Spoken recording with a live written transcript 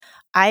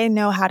I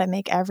know how to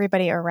make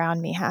everybody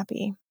around me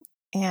happy.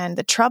 And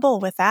the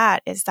trouble with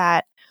that is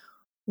that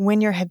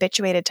when you're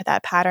habituated to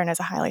that pattern as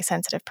a highly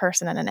sensitive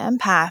person and an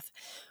empath,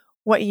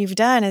 what you've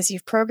done is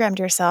you've programmed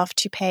yourself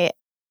to pay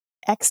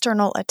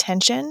external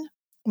attention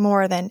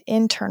more than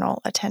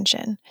internal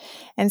attention.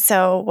 And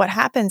so what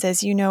happens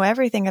is you know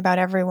everything about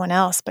everyone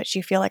else, but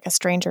you feel like a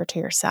stranger to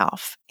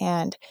yourself.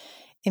 And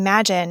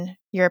imagine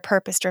you're a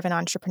purpose-driven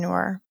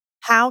entrepreneur.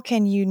 How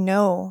can you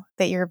know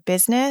that your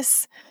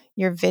business,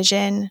 your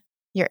vision,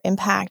 your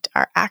impact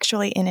are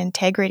actually in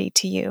integrity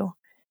to you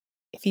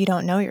if you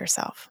don't know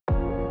yourself?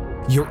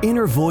 Your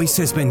inner voice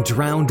has been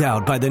drowned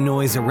out by the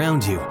noise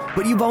around you,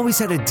 but you've always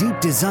had a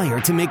deep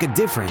desire to make a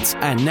difference,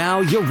 and now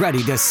you're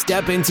ready to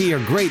step into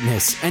your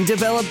greatness and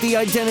develop the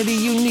identity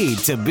you need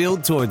to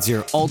build towards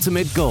your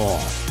ultimate goal.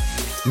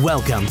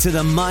 Welcome to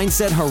the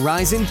Mindset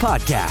Horizon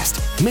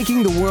podcast.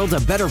 Making the world a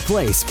better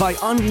place by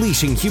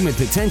unleashing human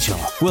potential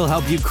will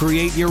help you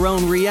create your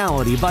own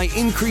reality by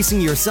increasing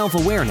your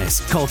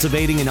self-awareness,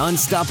 cultivating an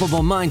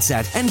unstoppable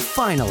mindset, and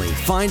finally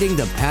finding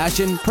the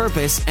passion,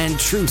 purpose, and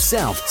true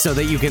self so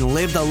that you can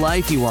live the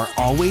life you are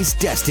always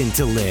destined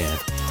to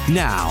live.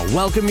 Now,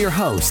 welcome your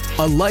host,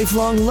 a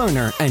lifelong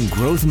learner and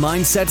growth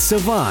mindset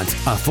savant,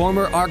 a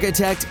former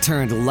architect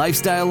turned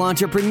lifestyle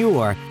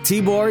entrepreneur,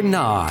 Tibor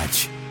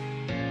Naj.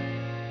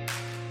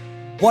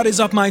 What is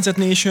up, Mindset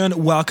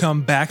Nation?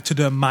 Welcome back to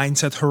the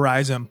Mindset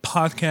Horizon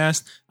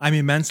podcast. I'm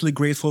immensely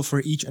grateful for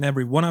each and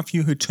every one of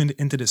you who tuned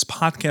into this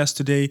podcast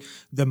today,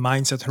 the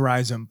Mindset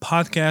Horizon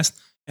podcast.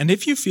 And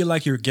if you feel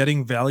like you're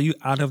getting value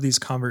out of these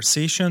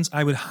conversations,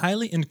 I would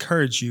highly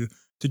encourage you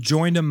to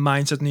join the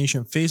Mindset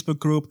Nation Facebook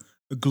group,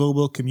 a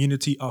global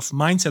community of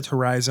Mindset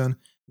Horizon,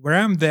 where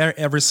I'm there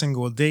every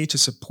single day to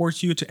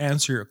support you, to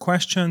answer your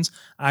questions,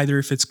 either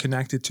if it's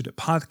connected to the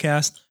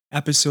podcast,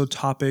 episode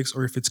topics,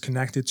 or if it's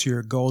connected to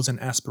your goals and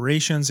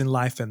aspirations in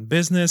life and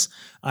business.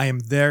 I am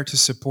there to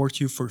support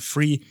you for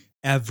free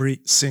every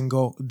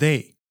single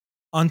day.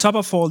 On top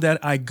of all that,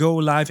 I go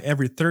live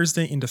every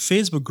Thursday in the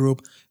Facebook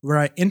group where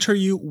I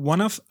interview one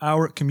of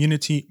our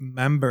community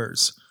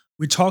members.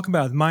 We talk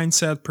about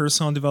mindset,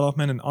 personal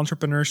development, and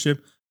entrepreneurship,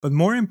 but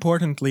more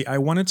importantly, I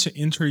wanted to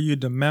interview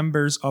the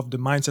members of the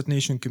Mindset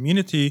Nation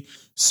community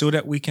so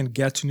that we can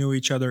get to know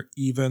each other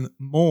even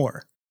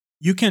more.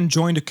 You can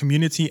join the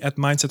community at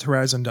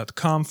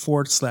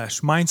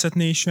mindsethorizon.com/Mindset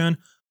Nation.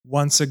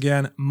 Once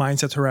again,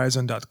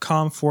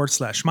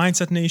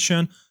 mindsethorizon.com/Mindset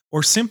Nation,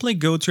 or simply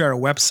go to our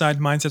website,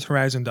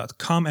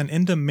 mindsethorizon.com, and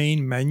in the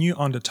main menu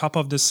on the top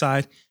of the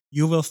site,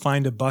 you will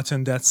find a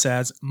button that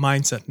says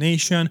Mindset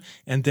Nation,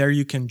 and there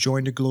you can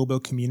join the global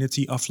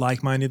community of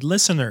like-minded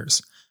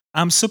listeners.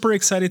 I'm super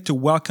excited to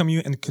welcome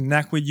you and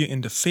connect with you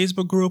in the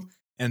Facebook group,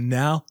 and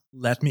now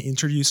let me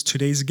introduce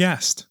today's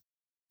guest.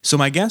 So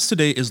my guest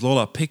today is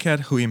Lola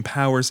Pickett, who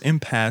empowers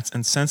empaths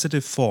and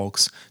sensitive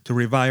folks to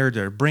rewire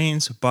their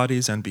brains,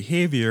 bodies, and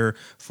behavior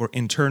for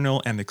internal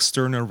and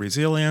external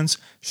resilience,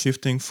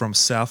 shifting from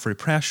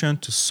self-repression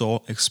to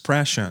soul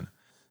expression.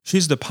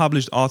 She's the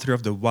published author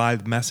of the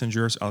Wild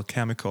Messengers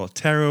Alchemical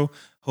Tarot,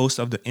 host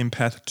of the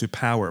Empath to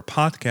Power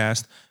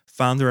podcast,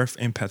 founder of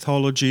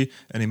Empathology,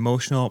 an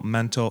emotional,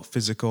 mental,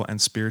 physical,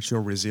 and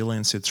spiritual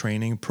resiliency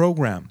training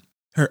program.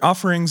 Her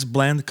offerings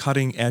blend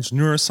cutting-edge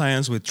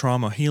neuroscience with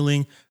trauma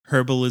healing,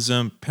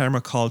 herbalism,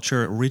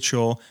 permaculture,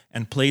 ritual,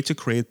 and play to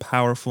create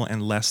powerful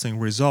and lasting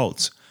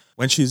results.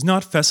 When she's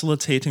not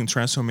facilitating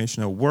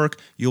transformational work,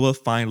 you will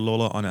find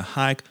Lola on a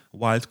hike,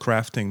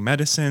 wildcrafting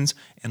medicines,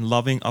 and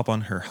loving up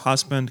on her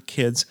husband,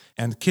 kids,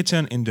 and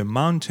kitten in the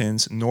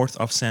mountains north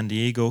of San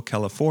Diego,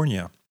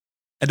 California.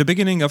 At the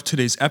beginning of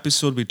today's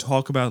episode, we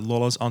talk about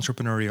Lola's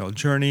entrepreneurial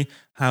journey,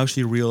 how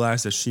she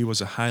realized that she was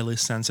a highly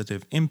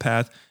sensitive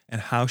empath, and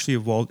how she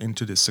evolved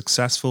into the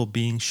successful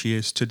being she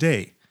is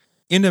today.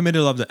 In the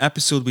middle of the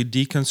episode, we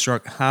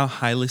deconstruct how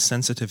highly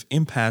sensitive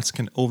empaths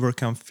can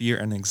overcome fear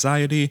and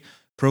anxiety,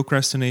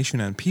 procrastination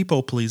and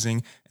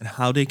people-pleasing, and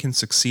how they can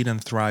succeed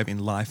and thrive in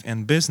life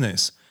and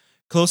business.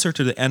 Closer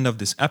to the end of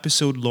this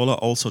episode, Lola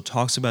also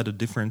talks about the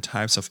different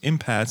types of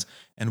empaths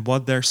and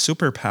what their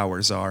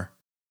superpowers are.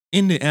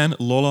 In the end,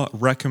 Lola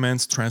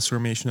recommends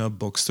transformational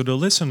books to the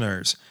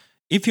listeners.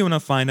 If you want to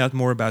find out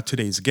more about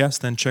today's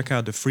guest, then check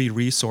out the free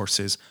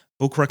resources,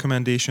 book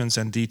recommendations,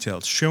 and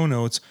detailed show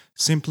notes.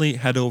 Simply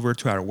head over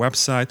to our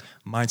website,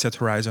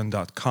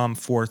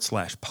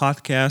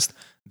 mindsethorizon.com/podcast.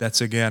 That's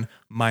again,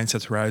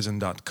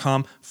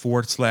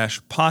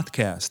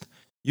 mindsethorizon.com/podcast.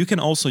 You can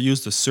also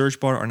use the search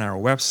bar on our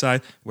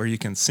website where you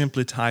can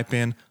simply type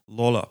in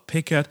Lola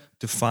Pickett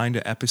to find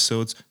the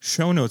episode's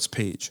show notes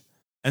page.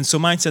 And so,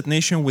 Mindset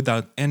Nation,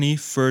 without any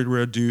further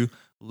ado,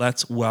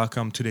 let's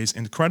welcome today's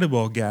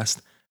incredible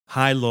guest.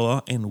 Hi,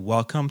 Lola, and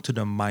welcome to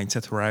the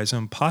Mindset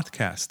Horizon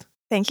podcast.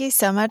 Thank you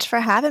so much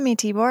for having me,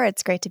 Tibor.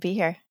 It's great to be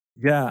here.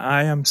 Yeah,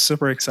 I am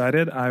super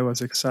excited. I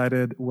was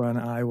excited when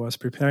I was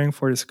preparing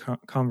for this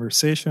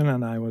conversation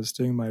and I was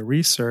doing my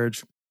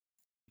research.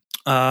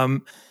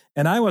 And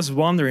I was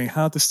wondering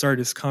how to start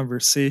this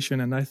conversation,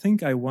 and I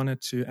think I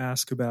wanted to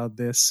ask about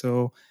this.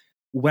 So,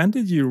 when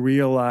did you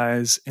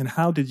realize and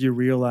how did you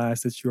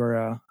realize that you're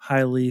a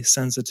highly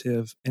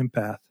sensitive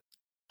empath?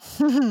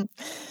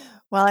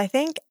 Well, I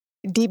think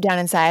deep down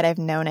inside, I've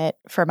known it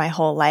for my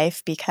whole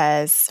life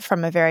because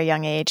from a very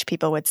young age,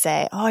 people would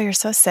say, "Oh, you're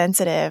so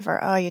sensitive,"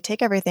 or "Oh, you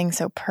take everything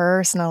so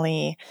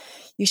personally.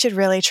 You should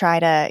really try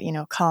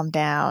to, calm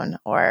down,"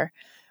 or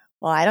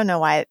 "Well, I don't know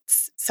why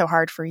it's so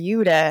hard for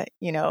you to,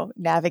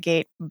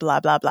 navigate blah,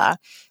 blah, blah."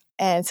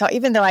 And so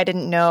even though I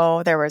didn't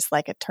know there was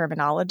like a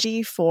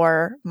terminology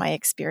for my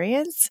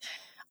experience,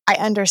 I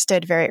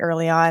understood very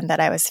early on that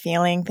I was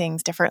feeling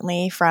things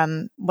differently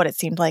from what it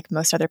seemed like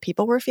most other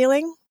people were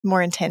feeling,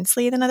 more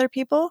intensely than other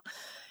people.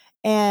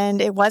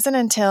 And it wasn't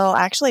until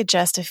actually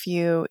just a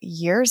few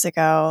years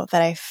ago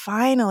that I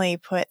finally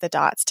put the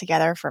dots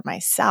together for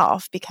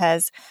myself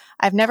because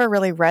I've never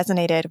really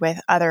resonated with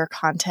other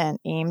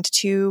content aimed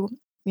to,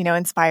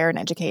 inspire and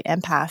educate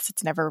empaths.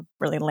 It's never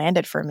really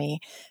landed for me.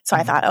 So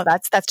I thought, oh,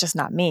 that's just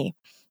not me.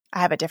 I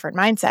have a different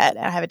mindset.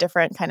 I have a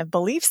different kind of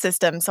belief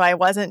system. So I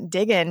wasn't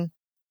digging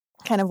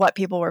kind of what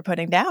people were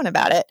putting down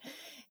about it.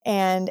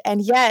 And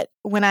yet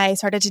when I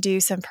started to do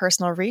some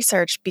personal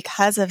research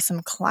because of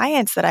some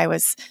clients that I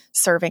was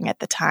serving at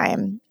the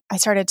time, I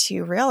started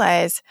to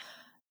realize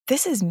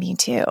this is me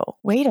too.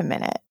 Wait a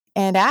minute.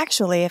 And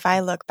actually, if I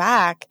look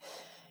back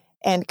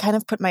and kind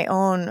of put my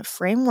own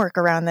framework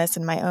around this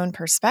and my own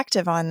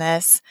perspective on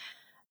this,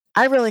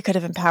 I really could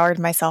have empowered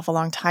myself a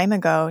long time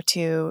ago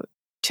to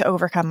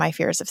overcome my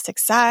fears of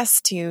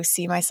success, to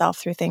see myself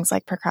through things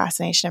like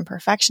procrastination and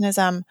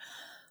perfectionism.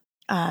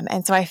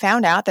 And so I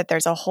found out that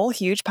there's a whole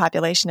huge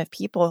population of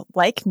people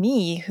like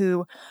me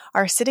who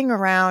are sitting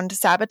around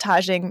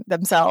sabotaging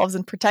themselves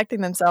and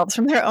protecting themselves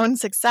from their own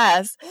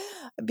success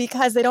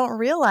because they don't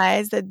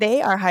realize that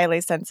they are highly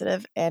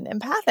sensitive and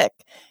empathic.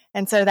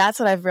 And so that's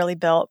what I've really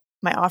built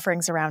my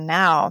offerings around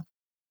now.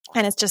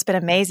 And it's just been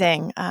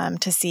amazing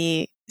to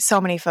see so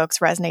many folks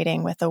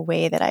resonating with the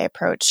way that I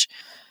approach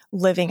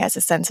living as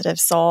a sensitive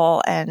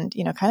soul and,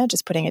 kind of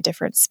just putting a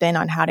different spin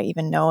on how to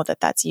even know that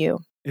that's you.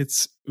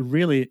 It's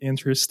really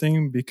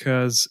interesting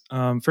because,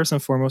 first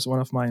and foremost, one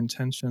of my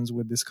intentions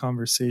with this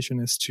conversation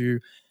is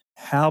to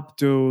help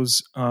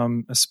those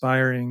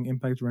aspiring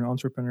impact-driven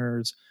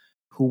entrepreneurs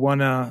who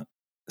want to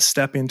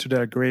step into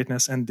their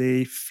greatness and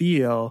they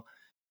feel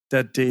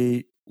that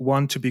they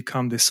want to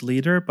become this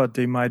leader, but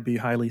they might be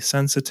highly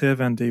sensitive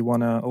and they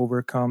want to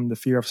overcome the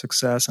fear of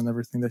success and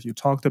everything that you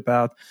talked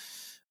about.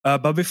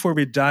 But before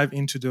we dive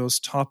into those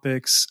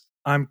topics,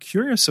 I'm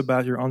curious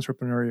about your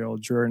entrepreneurial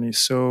journey.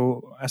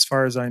 So as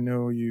far as I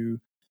know, you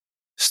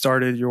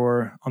started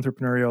your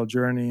entrepreneurial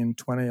journey in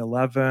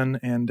 2011.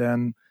 And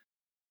then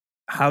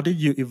how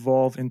did you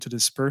evolve into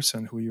this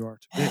person who you are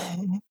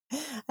today?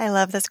 I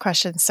love this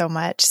question so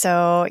much.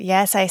 So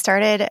yes,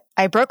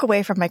 I broke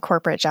away from my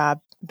corporate job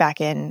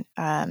back in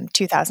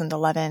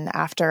 2011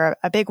 after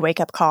a big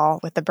wake-up call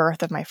with the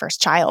birth of my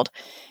first child.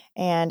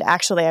 And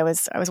actually, I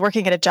was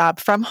working at a job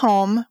from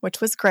home,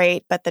 which was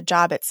great, but the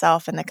job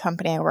itself and the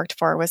company I worked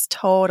for was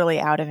totally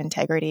out of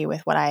integrity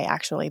with what I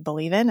actually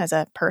believe in as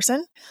a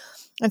person.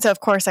 And so, of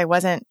course, I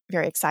wasn't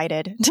very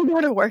excited to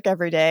go to work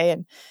every day.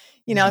 And,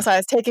 so I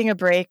was taking a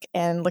break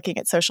and looking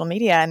at social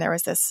media, and there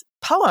was this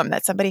poem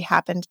that somebody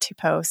happened to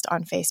post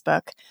on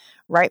Facebook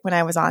right when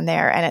I was on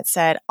there. And it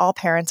said, "All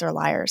parents are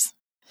liars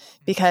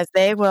because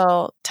they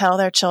will tell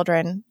their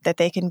children that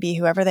they can be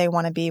whoever they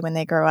want to be when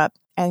they grow up.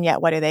 And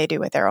yet, what do they do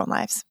with their own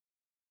lives?"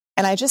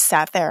 And I just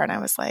sat there and I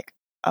was like,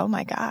 oh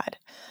my God,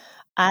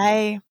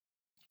 I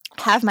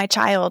have my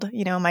child,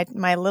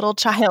 my little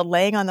child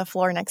laying on the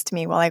floor next to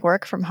me while I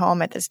work from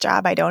home at this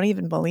job I don't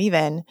even believe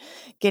in,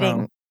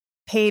 getting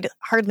paid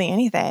hardly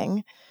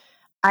anything.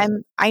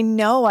 I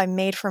know I'm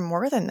made for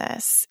more than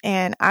this.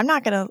 And I'm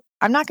not going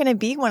to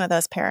be one of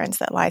those parents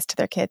that lies to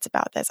their kids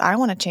about this. I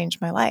want to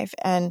change my life.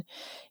 And,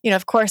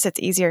 of course it's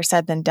easier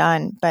said than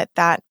done, but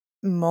that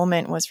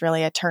moment was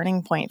really a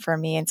turning point for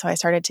me. And so I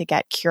started to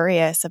get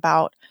curious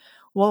about,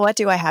 well, what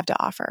do I have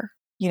to offer?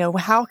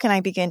 How can I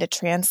begin to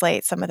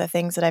translate some of the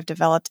things that I've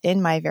developed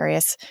in my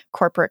various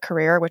corporate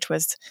career, which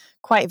was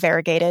quite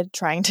variegated,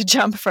 trying to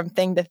jump from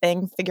thing to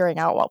thing, figuring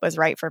out what was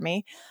right for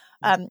me.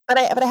 But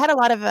I had a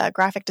lot of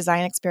graphic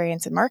design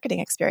experience and marketing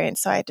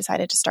experience. So I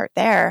decided to start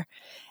there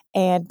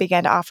and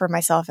began to offer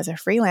myself as a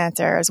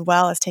freelancer, as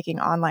well as taking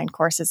online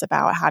courses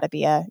about how to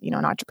be an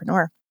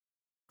entrepreneur.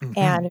 Mm-hmm.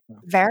 And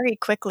very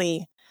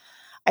quickly,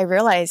 I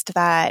realized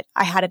that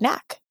I had a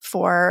knack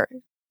for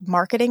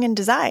marketing and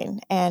design.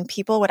 And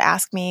people would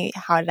ask me,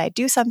 how did I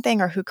do something,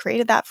 or who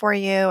created that for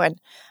you? And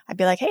I'd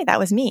be like, hey, that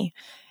was me.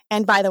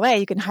 And by the way,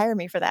 you can hire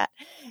me for that.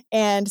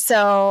 And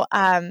so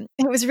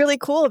it was really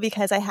cool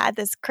because I had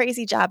this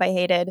crazy job I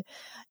hated.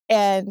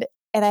 And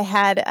I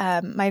had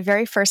my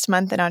very first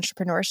month in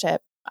entrepreneurship,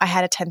 I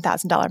had a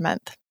 $10,000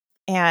 month.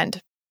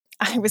 And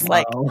I was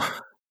like,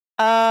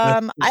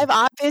 I've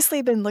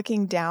obviously been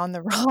looking down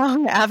the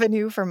wrong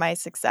avenue for my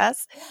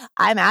success.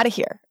 I'm out of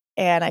here.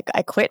 And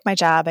I quit my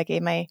job. I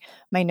gave my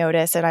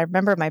notice. And I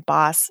remember my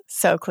boss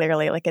so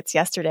clearly, like it's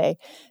yesterday,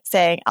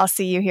 saying, "I'll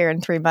see you here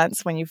in 3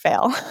 months when you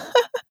fail."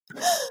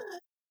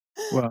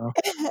 Wow.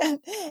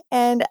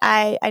 And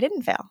I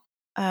didn't fail.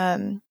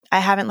 I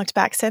haven't looked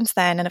back since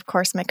then. And of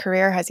course, my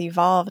career has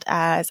evolved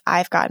as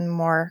I've gotten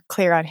more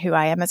clear on who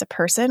I am as a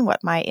person,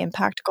 what my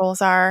impact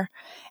goals are,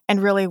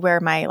 and really where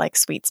my like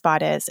sweet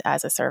spot is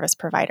as a service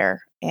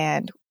provider.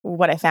 And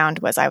what I found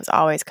was I was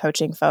always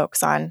coaching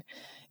folks on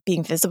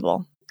being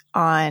visible,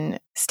 on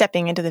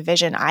stepping into the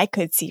vision I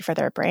could see for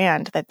their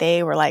brand that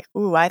they were like,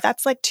 ooh,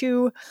 that's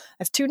too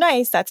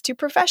nice. That's too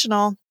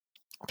professional.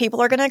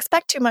 People are going to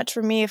expect too much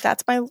from me if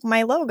that's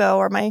my logo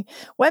or my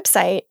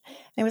website.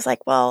 And it was like,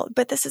 well,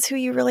 but this is who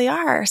you really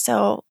are.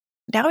 So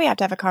now we have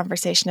to have a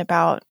conversation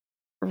about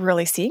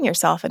really seeing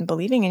yourself and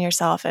believing in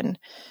yourself and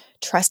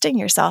trusting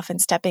yourself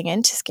and stepping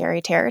into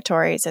scary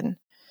territories. And,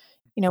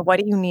 what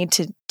do you need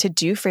to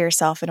do for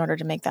yourself in order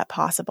to make that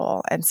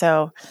possible? And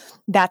so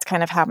that's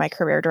kind of how my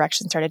career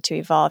direction started to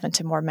evolve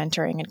into more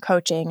mentoring and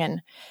coaching.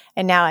 And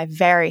now I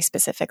very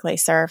specifically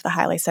serve the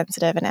highly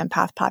sensitive and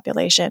empath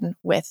population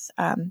with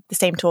the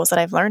same tools that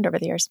I've learned over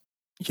the years.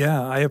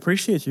 Yeah, I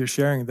appreciate you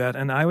sharing that.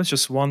 And I was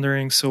just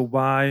wondering, so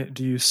why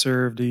do you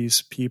serve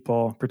these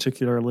people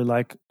particularly?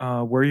 Like,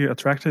 were you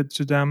attracted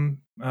to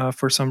them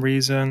for some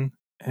reason?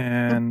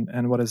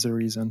 And what is the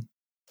reason?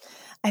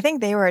 I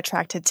think they were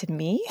attracted to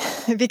me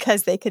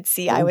because they could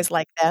see I Oh, was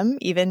like them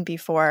even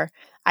before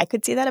I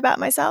could see that about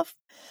myself.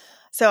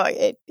 So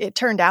it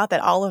turned out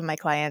that all of my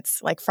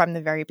clients, like from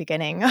the very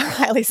beginning, are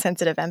highly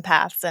sensitive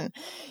empaths. And,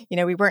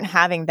 we weren't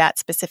having that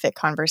specific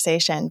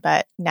conversation.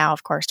 But now,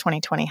 of course,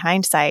 2020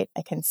 hindsight,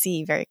 I can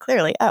see very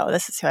clearly, oh,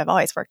 this is who I've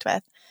always worked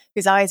with,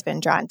 who's always been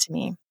drawn to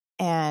me.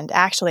 And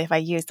actually, if I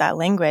use that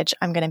language,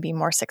 I'm going to be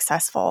more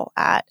successful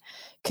at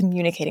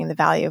communicating the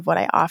value of what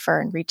I offer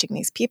and reaching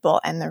these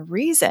people. And the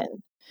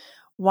reason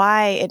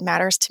why it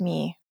matters to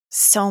me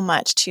so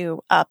much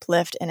to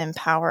uplift and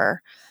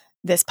empower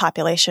this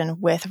population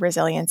with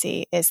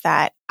resiliency is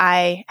that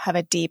I have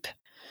a deep,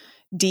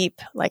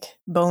 like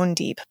bone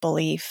deep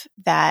belief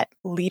that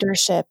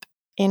leadership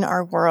in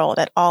our world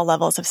at all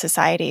levels of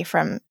society,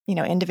 from,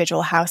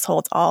 individual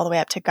households all the way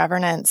up to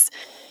governance,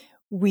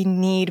 we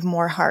need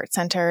more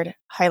heart-centered,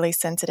 highly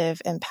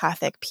sensitive,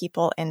 empathic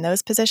people in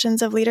those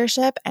positions of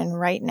leadership. And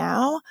right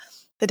now,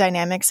 the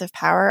dynamics of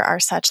power are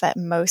such that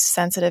most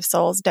sensitive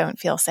souls don't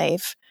feel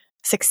safe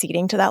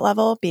succeeding to that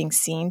level, being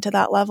seen to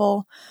that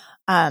level,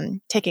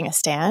 taking a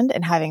stand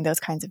and having those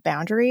kinds of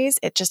boundaries.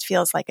 It just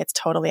feels like it's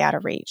totally out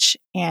of reach.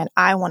 And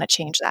I want to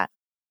change that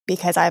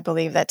because I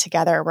believe that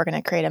together we're going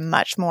to create a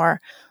much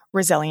more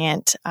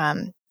resilient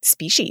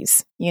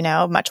species,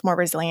 much more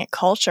resilient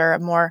culture, a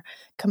more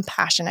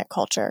compassionate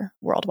culture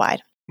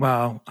worldwide.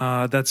 wow.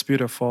 That's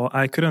beautiful.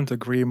 I couldn't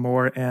agree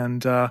more.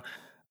 And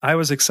I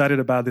was excited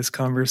about this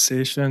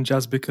conversation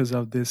just because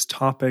of this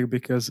topic,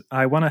 because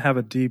I want to have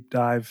a deep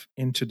dive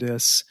into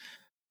this,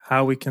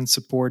 how we can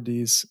support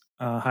these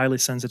highly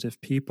sensitive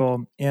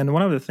people. And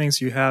one of the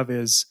things you have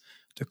is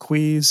the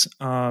quiz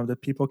that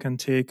people can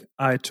take.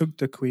 I took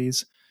the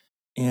quiz,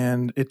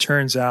 and it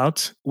turns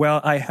out,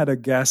 well, I had a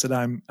guess that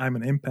I'm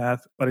an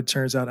empath, but it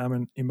turns out I'm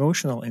an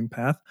emotional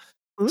empath.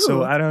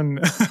 So Ooh. I don't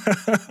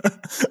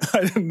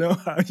I don't know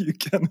how you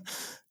can,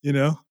 you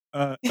know,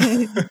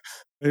 maybe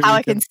How you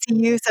I can can.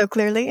 see you so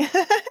clearly.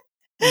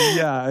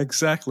 Yeah,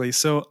 exactly.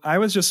 So I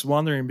was just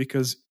wondering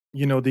because,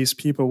 these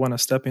people want to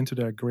step into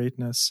their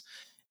greatness,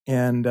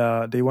 and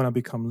they want to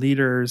become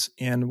leaders.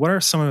 And what are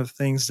some of the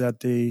things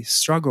that they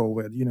struggle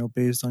with,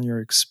 based on your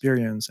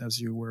experience as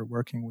you were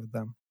working with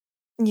them?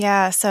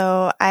 Yeah,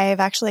 so I've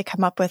actually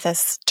come up with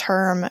this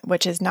term,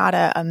 which is not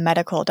a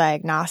medical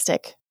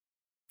diagnostic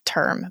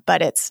term,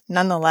 but it's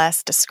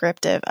nonetheless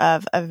descriptive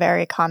of a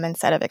very common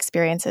set of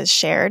experiences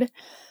shared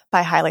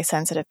by highly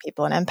sensitive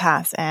people and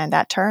empaths. And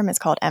that term is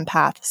called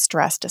empath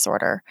stress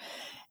disorder.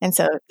 And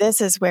so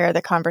this is where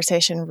the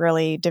conversation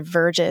really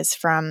diverges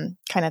from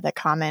kind of the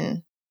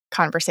common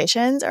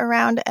conversations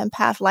around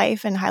empath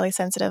life and highly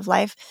sensitive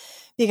life.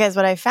 Because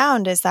what I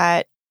found is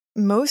that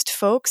most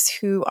folks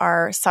who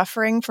are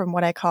suffering from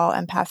what I call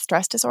empath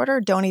stress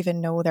disorder don't even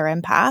know they're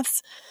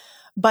empaths,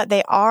 but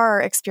they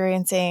are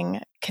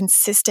experiencing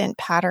consistent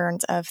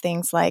patterns of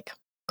things like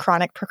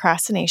chronic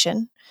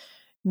procrastination,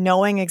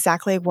 knowing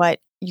exactly what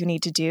you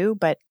need to do,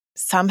 but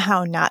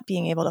somehow not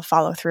being able to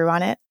follow through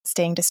on it,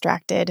 staying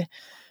distracted,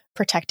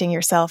 protecting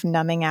yourself,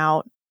 numbing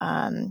out,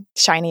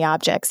 shiny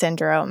object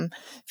syndrome,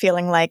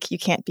 feeling like you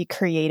can't be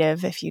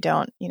creative if you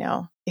don't,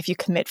 if you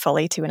commit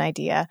fully to an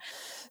idea.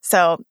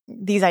 So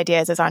these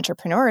ideas as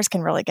entrepreneurs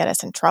can really get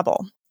us in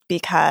trouble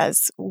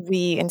because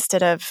we,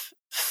 instead of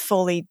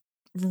fully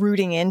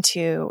rooting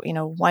into,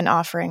 one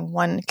offering,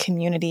 one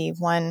community,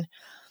 one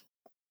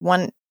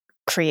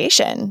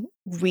creation,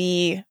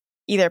 we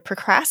either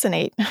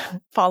procrastinate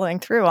following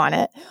through on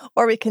it,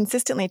 or we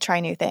consistently try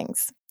new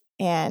things.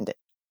 And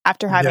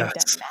after having done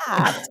Yes.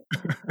 that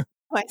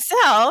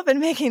myself and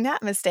making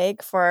that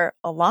mistake for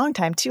a long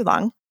time, too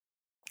long,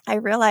 I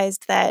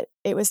realized that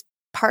it was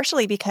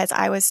partially because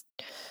I was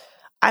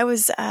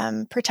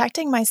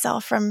protecting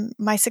myself from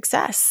my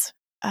success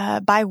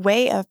by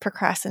way of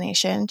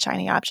procrastination,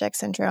 shiny object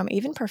syndrome,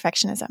 even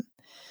perfectionism.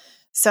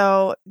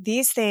 So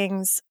these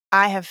things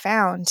I have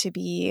found to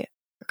be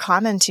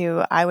common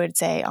to, I would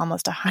say,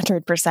 almost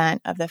 100%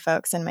 of the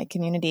folks in my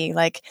community.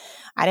 Like,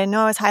 I didn't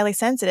know I was highly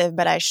sensitive,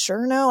 but I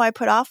sure know I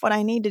put off what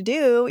I need to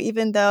do,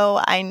 even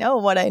though I know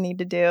what I need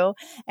to do.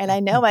 And I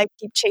know I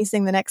keep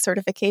chasing the next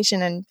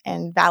certification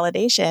and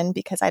validation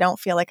because I don't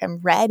feel like I'm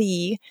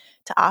ready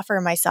to offer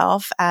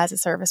myself as a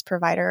service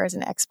provider, as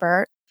an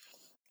expert.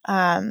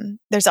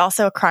 There's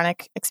also a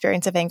chronic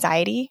experience of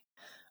anxiety.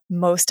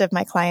 Most of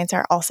my clients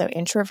are also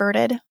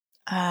introverted.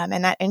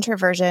 And that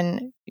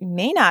introversion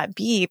may not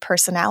be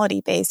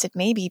personality based. It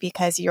may be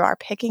because you are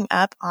picking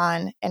up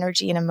on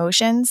energy and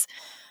emotions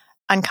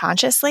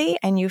unconsciously,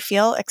 and you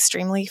feel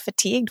extremely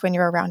fatigued when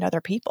you're around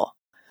other people.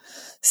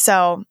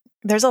 So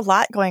there's a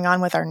lot going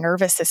on with our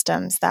nervous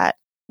systems that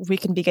we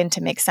can begin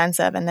to make sense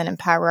of and then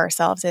empower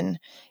ourselves in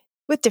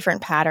with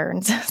different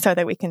patterns so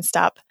that we can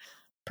stop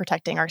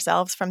protecting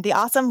ourselves from the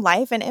awesome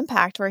life and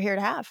impact we're here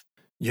to have.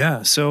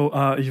 Yeah.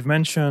 So you've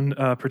mentioned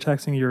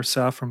protecting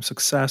yourself from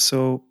success.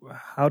 So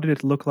how did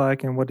it look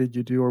like, and what did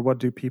you do, or what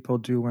do people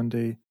do when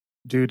they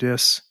do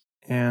this?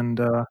 And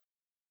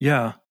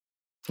yeah,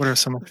 what are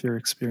some of your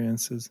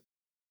experiences?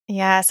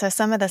 Yeah. So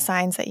some of the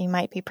signs that you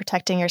might be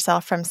protecting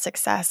yourself from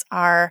success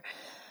are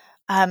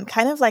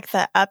kind of like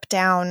the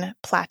up-down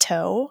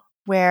plateau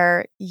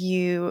where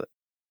you,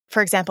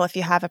 for example, if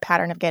you have a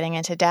pattern of getting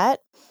into debt,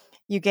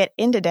 you get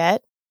into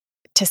debt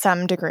to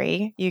some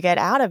degree, you get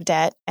out of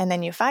debt, and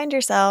then you find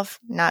yourself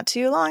not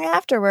too long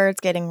afterwards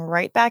getting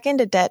right back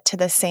into debt to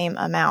the same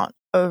amount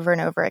over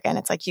and over again.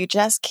 It's like you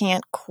just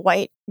can't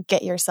quite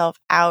get yourself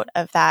out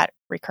of that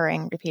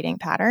recurring, repeating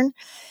pattern.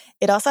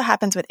 It also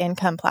happens with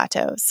income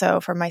plateaus.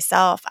 So for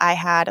myself, I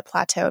had a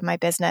plateau in my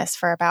business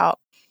for about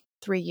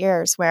 3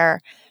 years where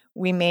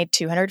we made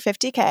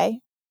 $250K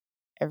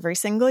every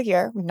single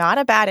year. Not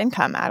a bad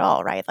income at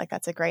all, right? Like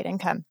that's a great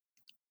income.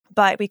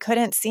 But we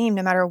couldn't seem,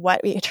 no matter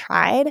what we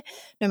tried,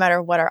 no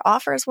matter what our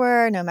offers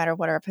were, no matter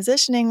what our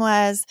positioning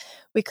was,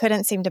 we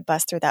couldn't seem to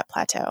bust through that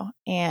plateau.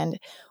 And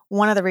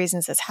one of the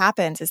reasons this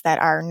happens is that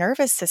our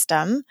nervous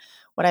system,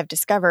 what I've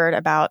discovered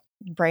about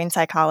brain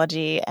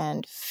psychology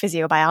and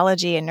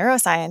physiobiology and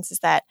neuroscience is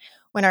that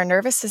when our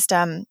nervous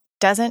system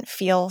doesn't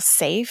feel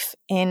safe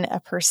in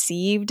a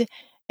perceived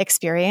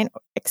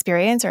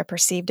experience or a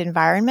perceived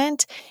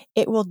environment,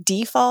 it will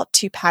default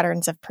to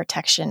patterns of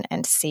protection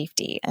and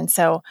safety. And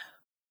so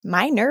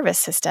my nervous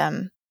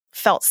system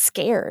felt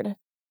scared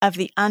of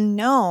the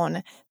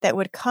unknown that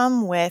would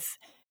come with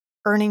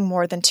earning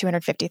more than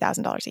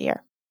 $250,000 a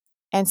year.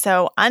 And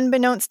so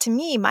unbeknownst to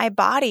me, my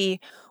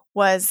body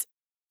was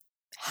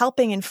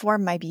helping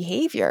inform my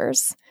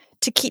behaviors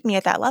to keep me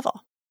at that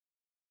level,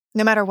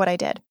 no matter what I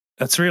did.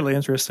 That's really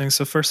interesting.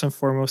 So first and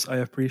foremost, I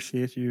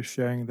appreciate you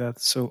sharing that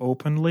so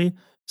openly.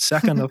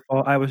 Second of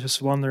all, I was just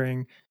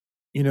wondering,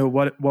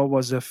 what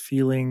was the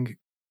feeling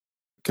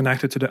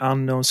connected to the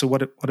unknown? So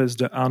what is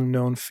the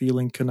unknown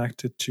feeling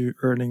connected to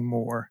earning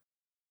more?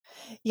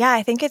 Yeah,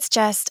 I think it's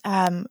just,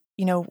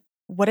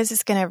 what is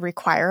this going to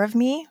require of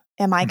me?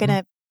 Am I going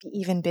to be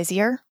even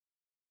busier?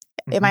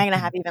 Am I going to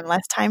have even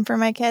less time for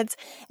my kids?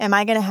 Am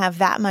I going to have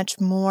that much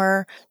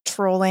more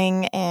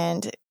trolling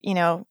and,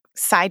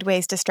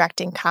 sideways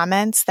distracting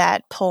comments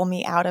that pull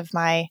me out of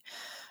my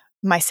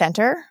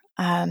center?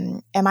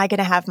 Am I going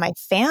to have my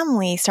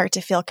family start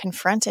to feel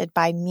confronted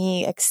by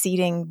me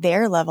exceeding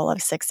their level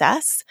of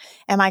success?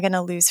 Am I going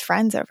to lose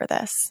friends over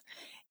this?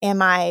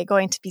 Am I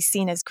going to be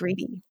seen as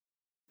greedy?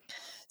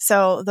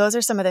 So those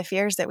are some of the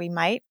fears that we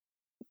might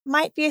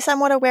be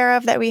somewhat aware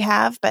of that we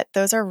have, but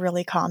those are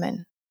really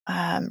common,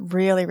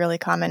 really, really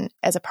common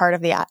as a part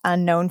of the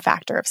unknown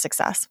factor of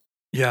success.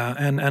 Yeah,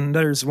 and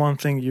there's one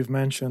thing you've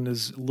mentioned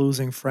is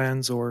losing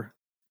friends, or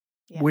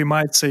we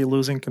might say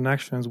losing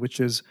connections, which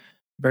is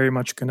very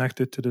much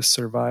connected to the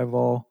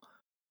survival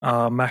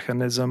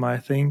mechanism, I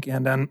think.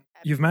 And then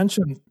you've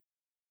mentioned,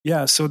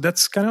 so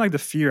that's kind of like the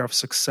fear of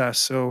success.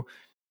 So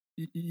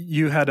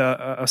you had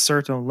a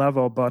certain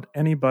level, but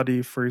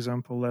anybody, for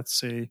example, let's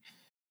say,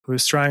 who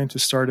is trying to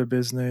start a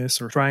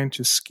business or trying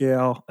to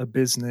scale a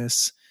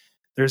business,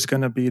 there's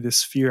going to be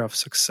this fear of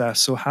success.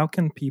 So how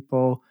can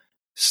people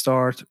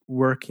start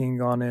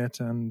working on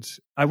it? And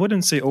I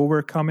wouldn't say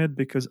overcome it,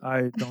 because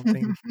I don't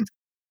think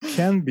it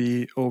can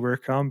be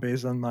overcome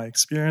based on my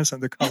experience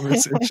and the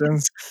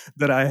conversations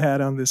that I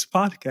had on this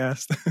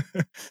podcast.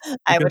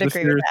 I would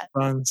agree with that.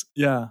 Response,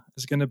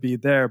 is going to be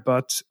there.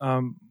 But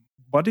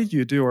what did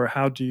you do, or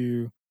how do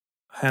you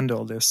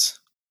handle this?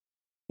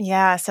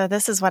 Yeah, so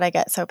this is what I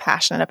get so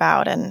passionate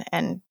about,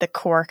 and the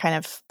core kind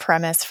of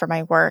premise for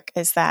my work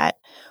is that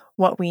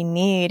what we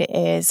need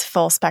is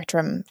full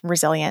spectrum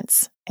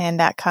resilience. And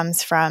that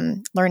comes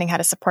from learning how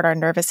to support our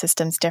nervous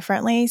systems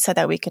differently so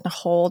that we can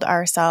hold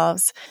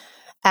ourselves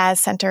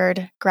as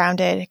centered,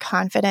 grounded,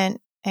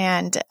 confident,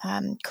 and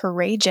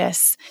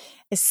courageous,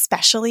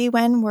 especially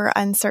when we're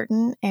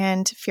uncertain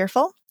and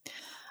fearful.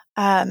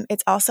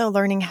 It's also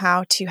learning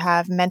how to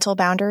have mental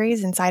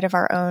boundaries inside of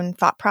our own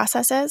thought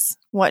processes.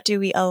 What do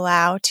we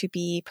allow to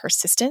be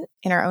persistent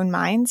in our own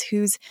minds?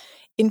 Whose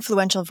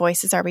influential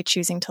voices are we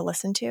choosing to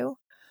listen to?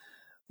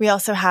 We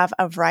also have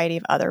a variety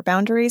of other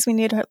boundaries we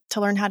need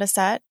to learn how to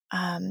set,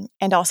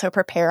 and also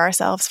prepare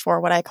ourselves for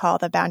what I call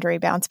the boundary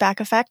bounce back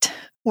effect,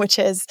 which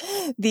is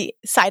the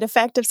side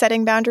effect of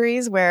setting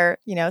boundaries where,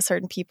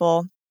 certain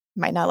people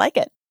might not like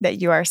it,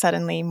 that you are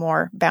suddenly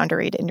more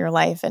boundaried in your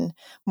life and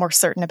more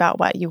certain about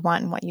what you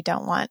want and what you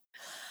don't want.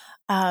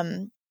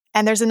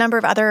 And there's a number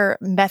of other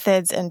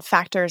methods and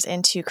factors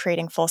into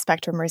creating full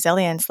spectrum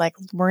resilience, like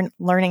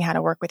learning how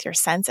to work with your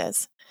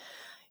senses,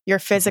 your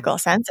physical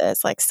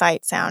senses like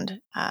sight, sound,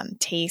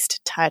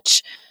 taste,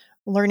 touch,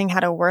 learning how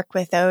to work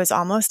with those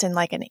almost in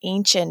like an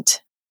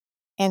ancient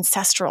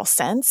ancestral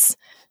sense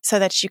so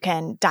that you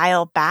can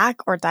dial back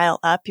or dial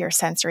up your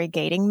sensory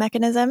gating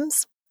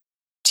mechanisms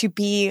to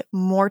be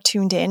more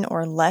tuned in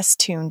or less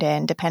tuned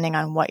in, depending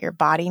on what your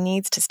body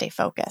needs to stay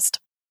focused.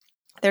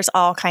 There's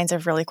all kinds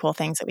of really cool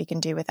things that we can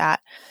do with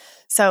that.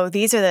 So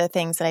these are the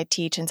things that I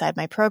teach inside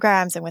my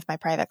programs and with my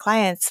private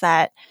clients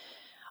that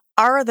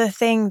are the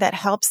thing that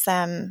helps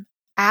them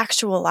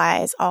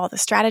actualize all the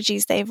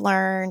strategies they've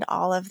learned,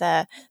 all of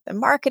the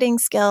marketing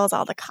skills,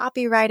 all the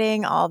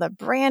copywriting, all the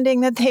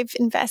branding that they've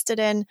invested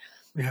in.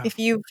 Yeah. If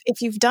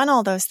you've done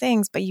all those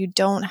things, but you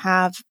don't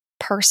have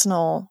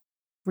personal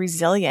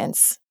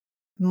resilience,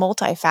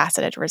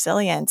 multifaceted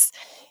resilience,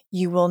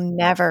 you will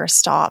never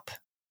stop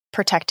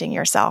protecting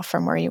yourself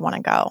from where you want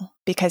to go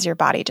because your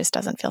body just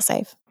doesn't feel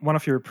safe. One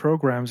of your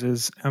programs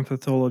is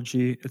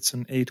Empathology. It's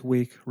an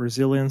 8-week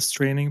resilience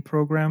training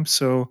program.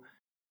 So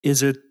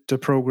is it the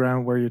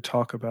program where you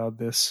talk about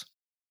this?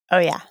 Oh,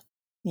 yeah.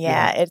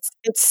 Yeah. It's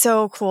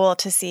so cool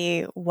to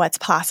see what's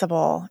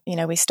possible.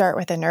 We start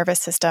with the nervous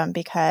system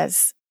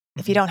because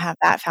if you don't have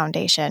that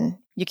foundation,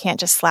 you can't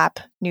just slap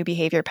new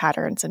behavior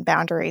patterns and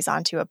boundaries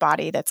onto a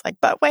body that's like,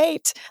 but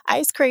wait,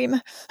 ice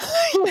cream.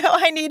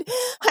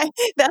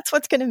 That's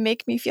what's going to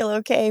make me feel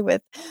okay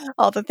with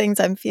all the things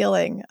I'm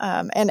feeling.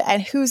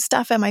 And whose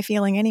stuff am I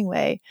feeling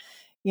anyway?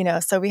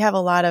 So we have a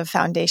lot of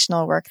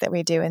foundational work that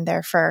we do in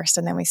there first.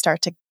 And then we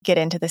start to get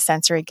into the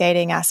sensory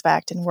gating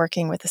aspect and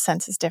working with the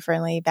senses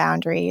differently,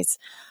 boundaries,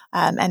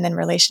 and then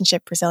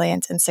relationship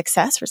resilience and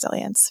success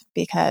resilience,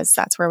 because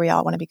that's where we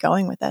all want to be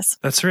going with this.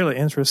 That's really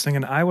interesting.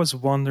 And I was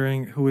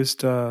wondering, who is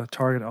the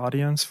target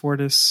audience for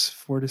this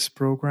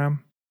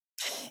program?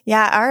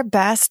 Yeah, our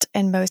best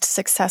and most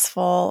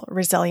successful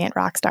resilient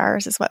rock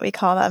stars is what we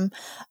call them.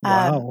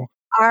 Wow.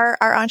 Are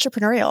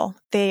entrepreneurial.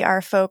 They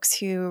are folks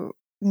who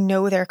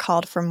know they're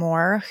called for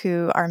more,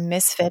 who are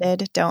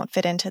misfitted, don't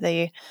fit into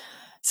the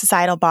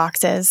societal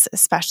boxes,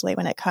 especially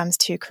when it comes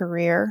to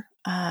career.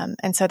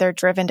 And so they're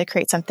driven to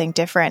create something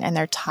different and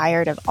they're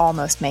tired of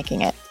almost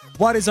making it.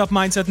 What is up,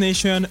 Mindset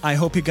Nation? I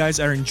hope you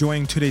guys are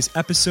enjoying today's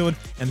episode,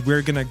 and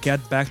we're going to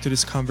get back to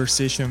this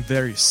conversation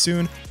very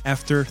soon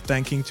after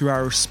thanking to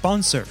our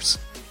sponsors.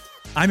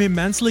 I'm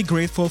immensely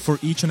grateful for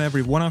each and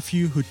every one of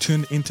you who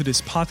tuned into this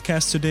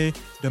podcast today,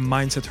 the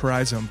Mindset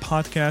Horizon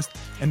podcast.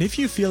 And if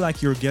you feel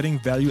like you're getting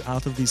value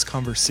out of these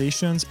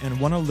conversations and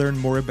want to learn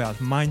more about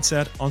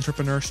mindset,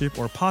 entrepreneurship,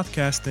 or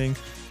podcasting,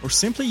 or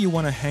simply you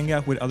want to hang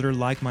out with other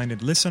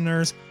like-minded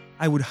listeners,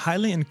 I would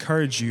highly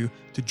encourage you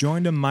to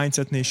join the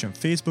Mindset Nation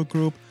Facebook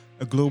group,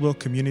 a global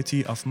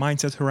community of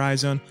Mindset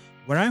Horizon,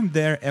 where I'm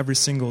there every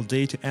single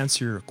day to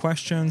answer your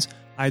questions,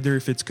 either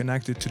if it's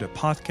connected to the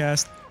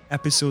podcast,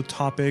 episode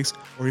topics,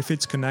 or if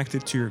it's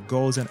connected to your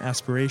goals and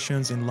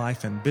aspirations in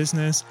life and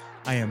business.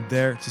 I am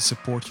there to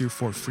support you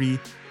for free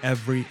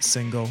every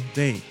single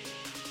day.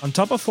 On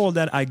top of all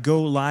that, I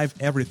go live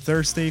every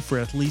Thursday for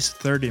at least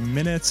 30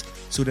 minutes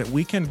so that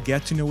we can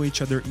get to know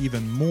each other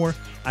even more.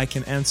 I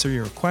can answer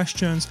your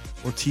questions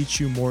or teach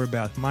you more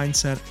about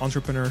mindset,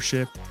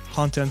 entrepreneurship,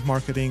 content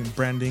marketing,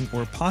 branding,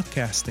 or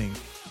podcasting.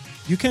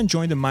 You can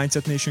join the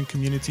Mindset Nation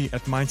community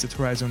at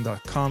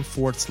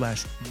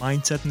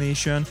mindsethorizon.com/Mindset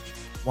Nation.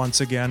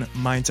 Once again,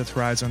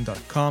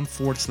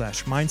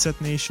 mindsethorizon.com/Mindset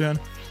Nation,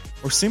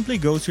 or simply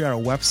go to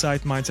our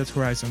website,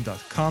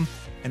 mindsethorizon.com,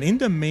 and in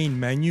the main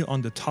menu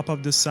on the top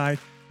of the site,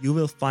 you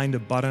will find a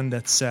button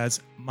that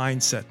says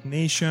Mindset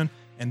Nation,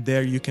 and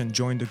there you can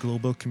join the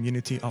global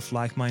community of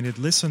like-minded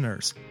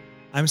listeners.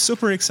 I'm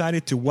super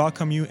excited to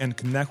welcome you and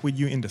connect with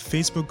you in the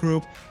Facebook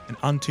group, and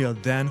until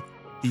then,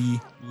 be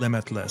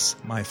limitless,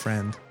 my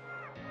friend.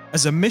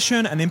 As a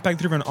mission and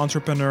impact-driven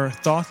entrepreneur,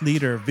 thought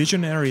leader,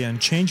 visionary, and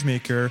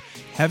changemaker,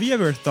 have you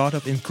ever thought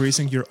of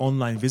increasing your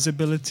online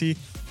visibility,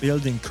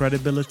 building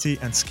credibility,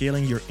 and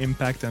scaling your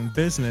impact and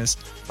business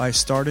by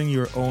starting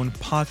your own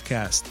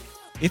podcast?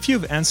 If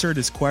you've answered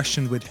this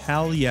question with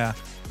hell yeah,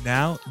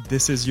 now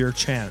this is your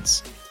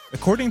chance.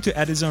 According to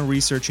Edison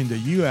Research in the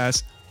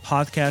US,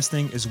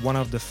 podcasting is one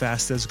of the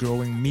fastest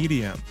growing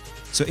medium.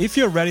 So if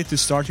you're ready to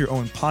start your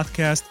own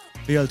podcast,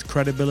 build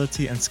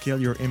credibility, and scale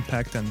your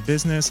impact and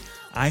business,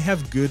 I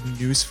have good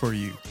news for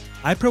you.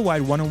 I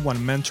provide one-on-one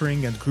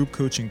mentoring and group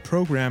coaching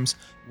programs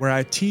where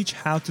I teach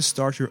how to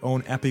start your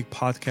own epic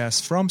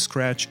podcast from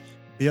scratch,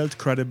 build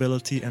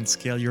credibility, and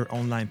scale your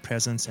online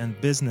presence and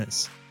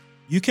business.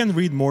 You can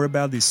read more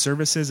about these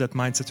services at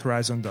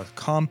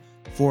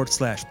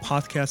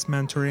mindsethorizon.com/podcast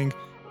mentoring.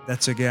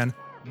 That's again,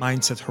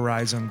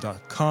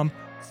 mindsethorizon.com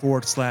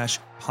podcast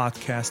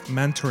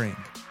mentoring.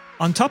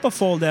 On top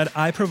of all that,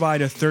 I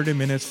provide a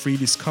 30-minute free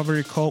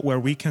discovery call where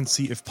we can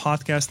see if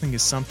podcasting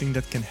is something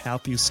that can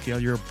help you scale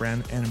your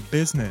brand and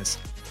business.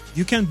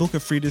 You can book a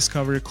free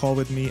discovery call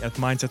with me at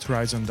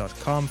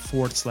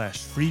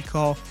mindsethorizon.com/free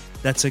call.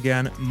 That's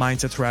again,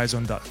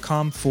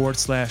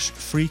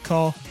 mindsethorizon.com/free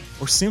call,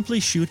 or simply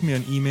shoot me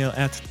an email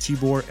at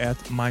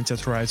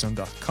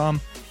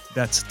tibor@mindsethorizon.com.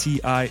 That's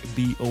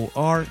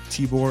TIBOR,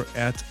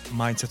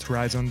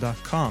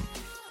 tibor@mindsethorizon.com.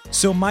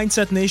 So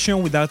Mindset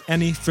Nation, without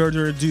any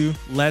further ado,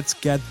 let's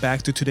get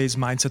back to today's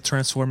mindset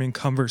transforming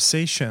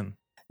conversation.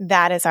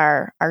 That is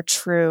our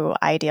true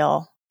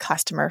ideal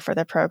customer for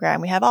the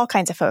program. We have all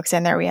kinds of folks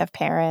in there. We have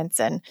parents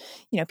and,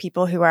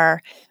 people who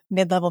are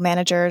mid-level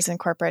managers in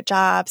corporate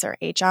jobs or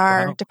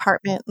HR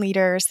department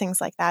leaders, things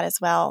like that as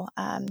well.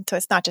 So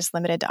it's not just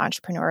limited to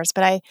entrepreneurs,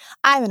 but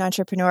I'm an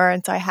entrepreneur.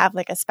 And so I have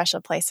like a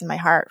special place in my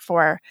heart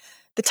for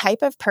the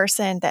type of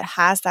person that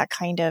has that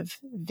kind of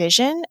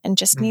vision and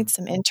just needs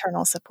some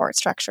internal support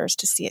structures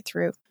to see it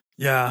through.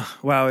 Yeah.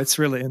 Wow. It's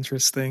really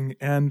interesting.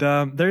 And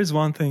there's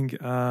one thing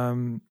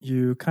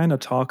you kind of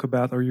talk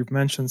about, or you've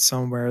mentioned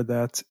somewhere,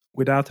 that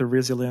without a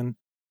resilient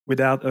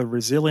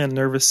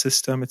nervous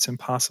system, it's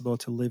impossible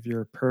to live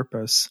your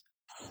purpose.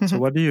 So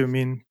what do you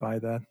mean by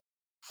that?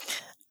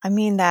 I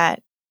mean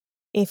that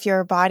if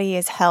your body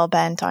is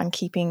hell-bent on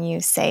keeping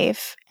you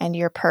safe and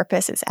your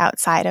purpose is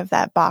outside of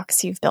that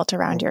box you've built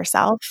around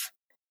yourself,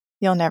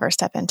 you'll never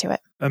step into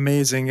it.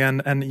 Amazing.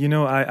 And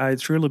I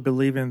truly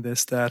believe in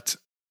this, that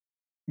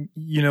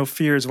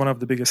fear is one of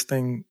the biggest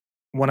things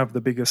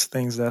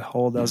that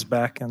hold us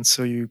back. And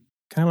so you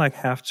kind of like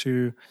have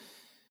to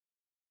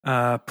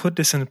put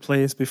this in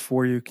place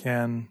before you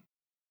can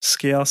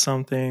scale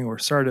something or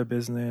start a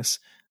business,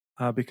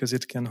 because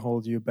it can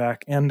hold you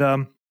back. And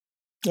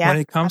when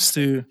it comes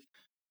to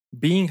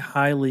being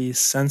highly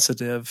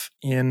sensitive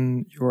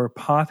in your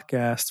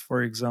podcast,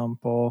 for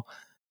example,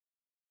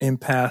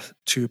 Empath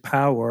to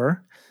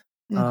Power,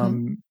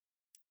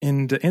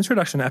 in the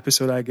introduction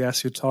episode, I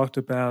guess you talked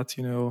about,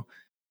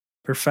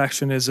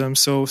 perfectionism.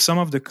 So some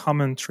of the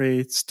common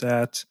traits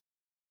that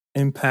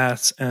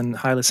empaths and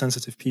highly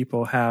sensitive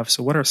people have.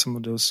 So what are some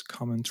of those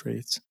common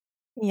traits?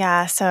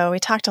 Yeah. So we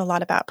talked a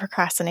lot about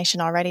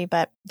procrastination already,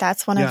 but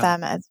that's one of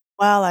them, as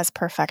well as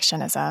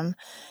perfectionism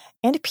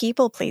and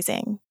people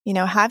pleasing.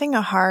 Having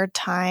a hard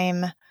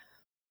time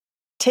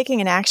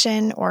taking an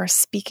action or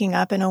speaking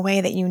up in a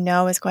way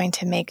that is going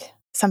to make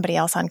somebody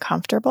else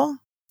uncomfortable.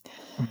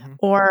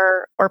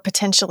 Or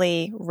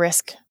potentially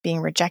risk being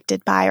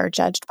rejected by or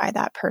judged by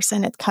that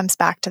person. It comes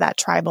back to that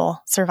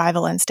tribal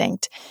survival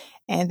instinct.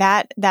 And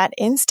that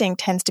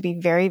instinct tends to be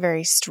very,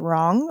 very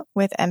strong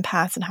with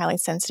empaths and highly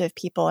sensitive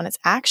people. And it's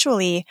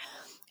actually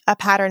a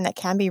pattern that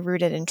can be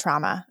rooted in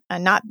trauma,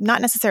 and not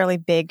necessarily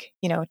big,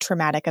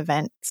 traumatic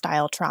event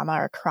style trauma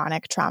or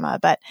chronic trauma,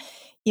 but,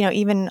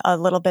 even a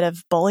little bit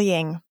of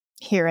bullying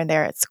here and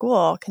there at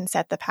school can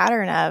set the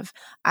pattern of,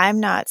 I'm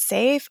not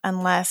safe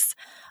unless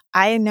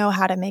I know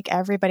how to make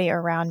everybody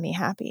around me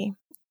happy.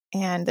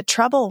 And the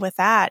trouble with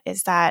that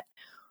is that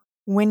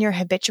when you're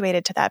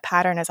habituated to that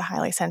pattern as a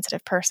highly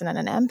sensitive person and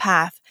an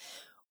empath,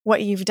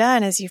 what you've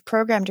done is you've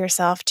programmed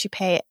yourself to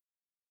pay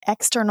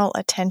external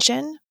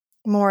attention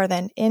more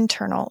than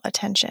internal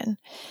attention.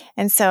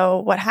 And so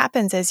what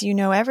happens is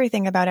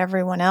everything about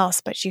everyone else,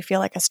 but you feel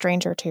like a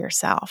stranger to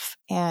yourself.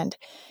 And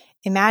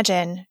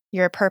imagine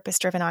you're a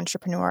purpose-driven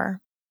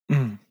entrepreneur.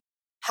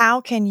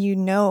 How can you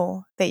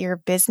know that your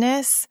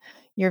business,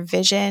 your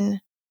vision,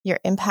 your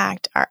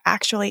impact are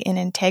actually in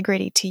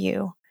integrity to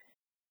you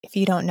if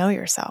you don't know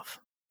yourself?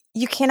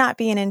 You cannot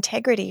be in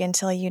integrity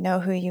until you know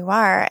who you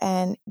are.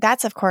 And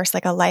that's, of course,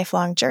 like a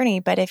lifelong journey.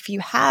 But if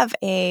you have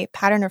a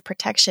pattern of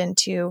protection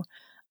to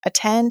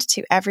attend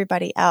to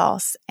everybody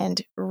else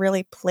and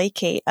really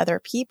placate other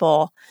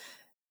people,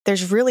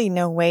 there's really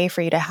no way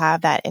for you to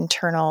have that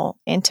internal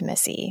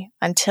intimacy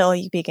until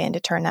you begin to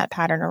turn that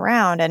pattern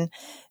around. And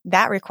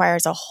that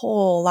requires a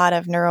whole lot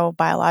of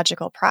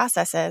neurobiological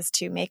processes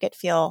to make it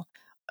feel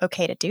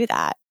okay to do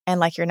that. And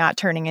like you're not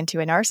turning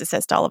into a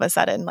narcissist all of a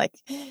sudden. Like,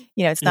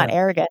 it's not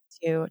arrogant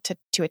to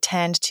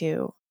attend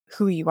to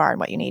who you are and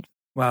what you need.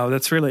 Wow,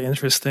 that's really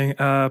interesting.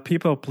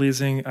 People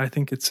pleasing, I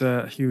think it's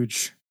a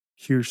huge,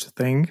 huge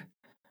thing.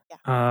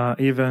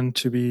 Even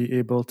to be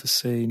able to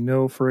say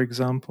no, for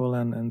example,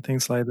 and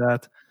things like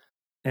that.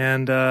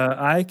 And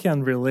I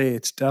can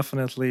relate,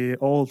 definitely,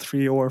 all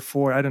 3 or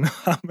 4. I don't know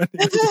how many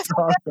we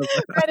talked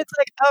about. Right, it's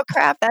like, oh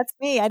crap, that's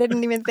me. I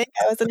didn't even think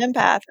I was an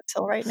empath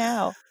until right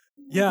now.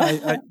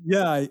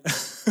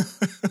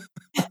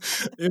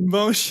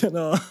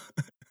 Emotional,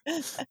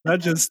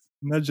 not just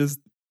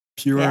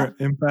pure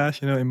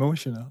empath,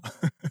 emotional.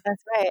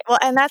 That's right. Well,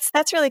 and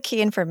that's really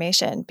key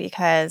information,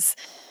 because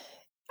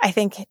I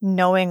think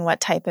knowing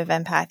what type of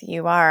empath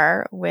you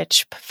are,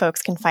 which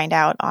folks can find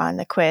out on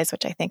the quiz,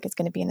 which I think is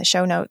going to be in the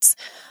show notes,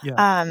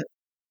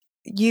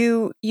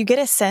 you get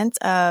a sense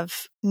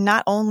of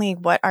not only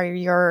what are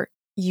your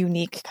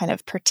unique kind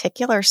of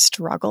particular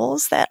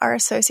struggles that are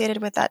associated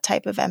with that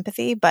type of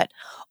empathy, but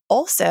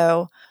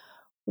also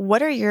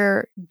what are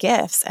your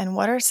gifts and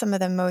what are some of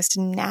the most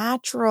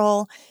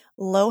natural,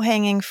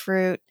 low-hanging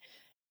fruit,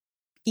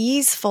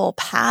 easeful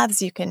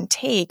paths you can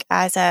take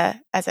as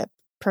a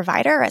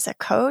provider, as a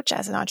coach,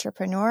 as an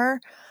entrepreneur,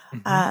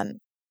 Mm-hmm.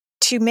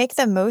 to make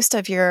the most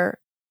of your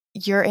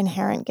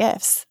inherent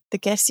gifts, the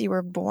gifts you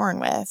were born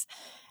with.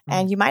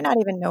 And you might not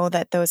even know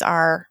that those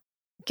are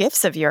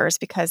gifts of yours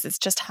because it's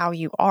just how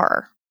you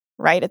are,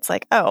 right? It's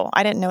like, oh,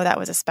 I didn't know that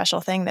was a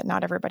special thing that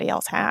not everybody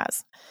else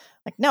has.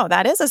 Like, no,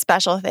 that is a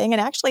special thing.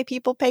 And actually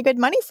people pay good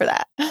money for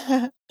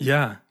that.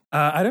 Yeah.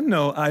 I don't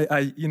know.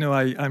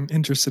 I'm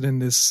interested in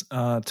this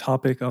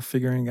topic of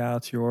figuring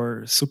out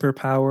your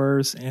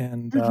superpowers,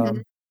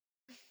 Mhm.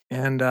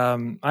 and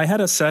I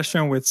had a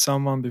session with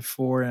someone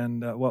before,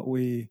 and what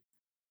we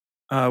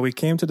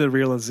came to the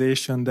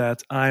realization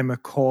that I'm a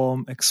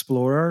calm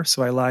explorer,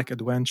 so I like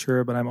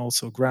adventure, but I'm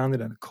also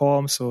grounded and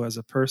calm. So as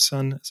a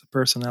person, as a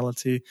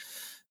personality,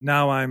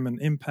 now I'm an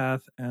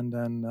empath, and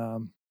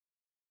then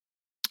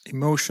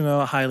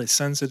emotional, highly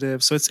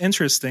sensitive. So it's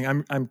interesting.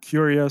 I'm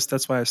curious.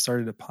 That's why I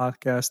started a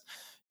podcast.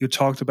 You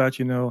talked about,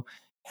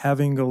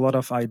 having a lot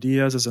of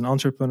ideas as an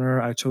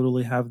entrepreneur. I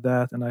totally have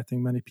that, and I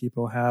think many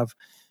people have.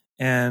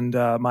 And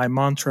my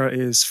mantra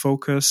is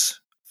focus,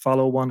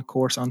 follow one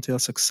course until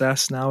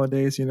success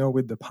nowadays,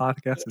 with the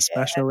podcast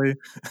especially.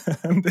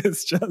 And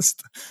it's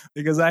just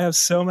because I have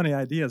so many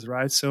ideas,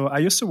 right? So I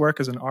used to work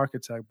as an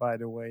architect, by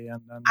the way.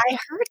 And I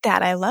heard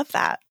that. I love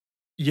that.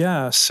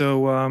 yeah,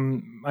 so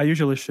I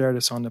usually share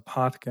this on the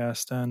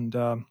podcast.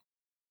 And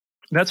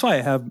that's why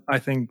I have, I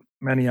think,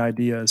 many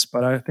ideas,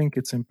 but I think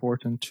it's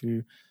important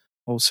to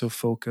also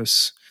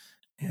focus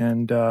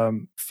and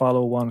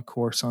follow one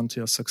course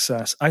until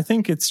success. I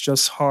think it's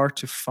just hard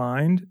to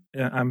find.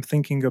 I'm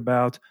thinking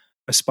about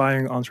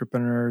aspiring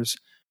entrepreneurs,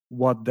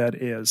 what that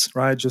is,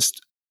 right?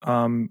 Just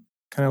kind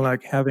of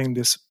like having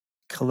this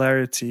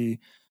clarity,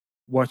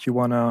 what you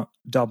want to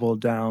double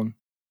down,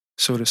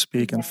 so to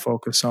speak, and Yeah.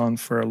 focus on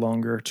for a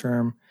longer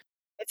term.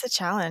 It's a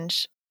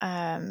challenge.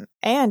 And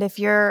if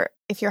you're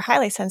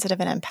highly sensitive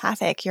and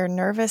empathic, your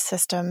nervous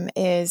system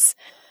is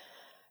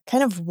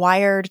kind of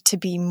wired to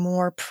be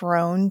more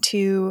prone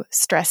to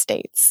stress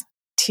states,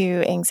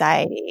 to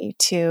anxiety,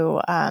 to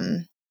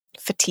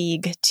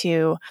fatigue,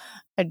 to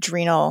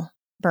adrenal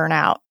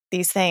burnout,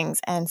 these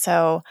things. And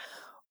so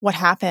what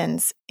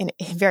happens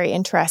very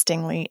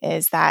interestingly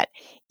is that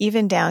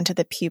even down to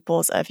the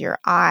pupils of your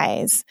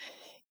eyes,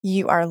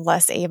 you are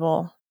less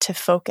able to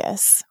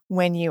focus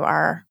when you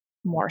are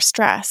more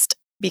stressed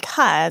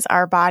because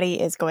our body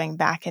is going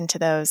back into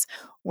those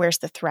where's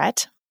the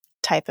threat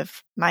type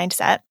of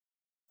mindset.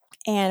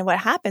 And what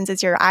happens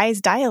is your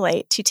eyes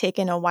dilate to take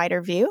in a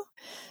wider view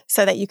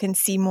so that you can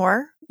see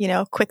more,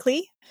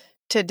 quickly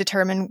to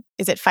determine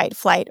is it fight,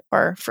 flight,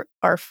 or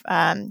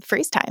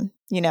freeze time?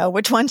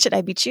 Which one should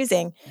I be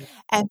choosing? Yeah.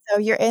 And so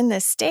you're in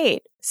this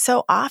state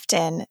so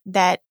often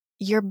that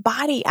your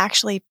body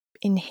actually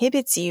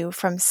inhibits you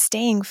from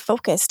staying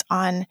focused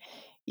on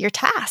your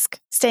task,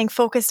 staying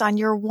focused on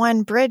your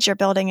one bridge you're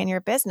building in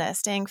your business,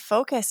 staying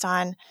focused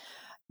on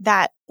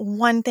that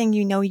one thing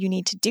you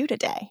need to do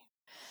today.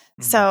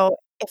 So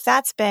if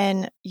that's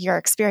been your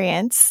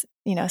experience,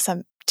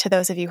 to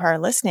those of you who are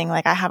listening,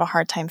 like I have a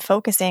hard time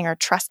focusing or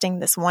trusting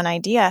this one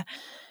idea,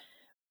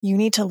 you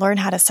need to learn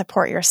how to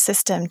support your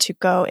system to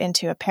go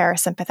into a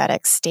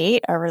parasympathetic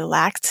state, a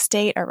relaxed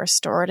state, a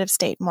restorative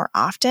state more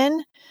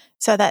often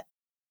so that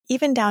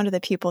even down to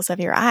the pupils of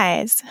your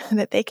eyes,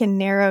 that they can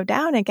narrow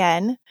down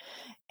again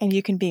and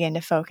you can begin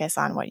to focus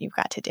on what you've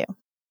got to do.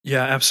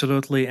 Yeah,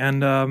 absolutely.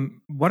 And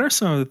what are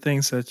some of the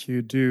things that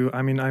you do?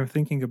 I mean, I'm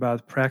thinking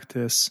about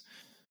practice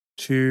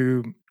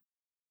to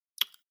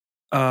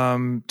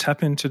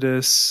tap into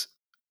this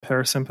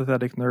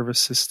parasympathetic nervous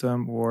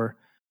system or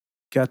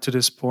get to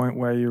this point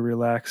where you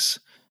relax.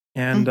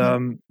 And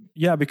Mm-hmm.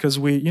 yeah, because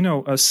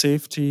a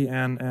safety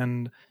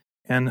and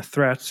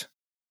threat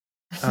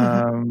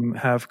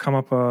have come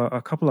up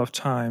a couple of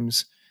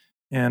times,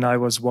 and I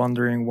was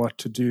wondering what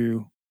to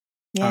do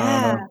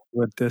Yeah.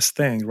 with this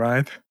thing,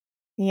 right?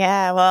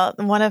 Yeah. Well,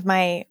 one of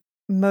my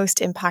most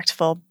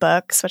impactful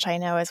books, which I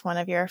know is one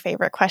of your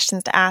favorite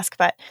questions to ask,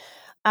 but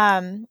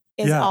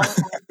is Yeah. all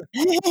about,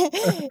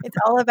 it's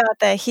all about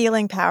the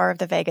healing power of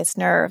the vagus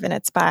nerve, and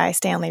it's by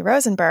Stanley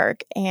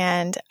Rosenberg.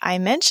 And I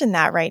mention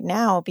that right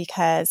now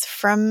because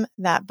from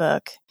that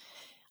book,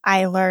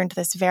 I learned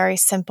this very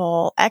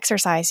simple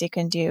exercise you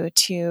can do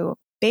to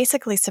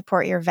basically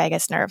support your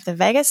vagus nerve. The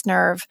vagus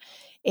nerve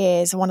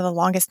is one of the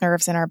longest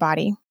nerves in our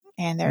body.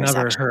 And there's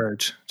Never actually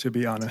heard, to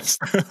be honest.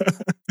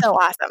 so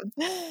awesome.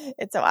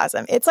 It's so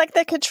awesome. It's like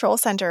the control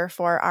center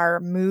for our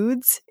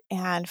moods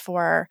and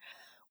for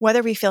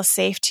whether we feel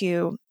safe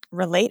to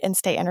relate and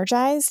stay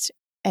energized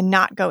and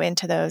not go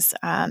into those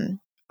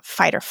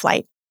fight or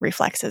flight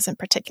reflexes in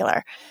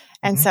particular.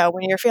 And Mhm. so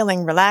when you're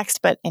feeling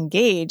relaxed but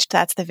engaged,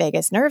 that's the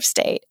vagus nerve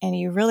state. And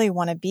you really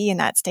want to be in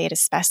that state,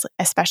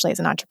 especially as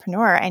an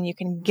entrepreneur. And you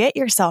can get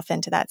yourself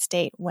into that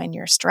state when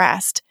you're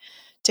stressed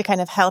to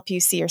kind of help you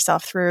see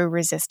yourself through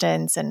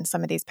resistance and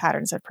some of these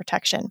patterns of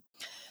protection.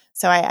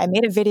 So I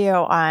made a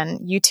video on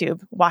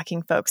YouTube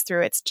walking folks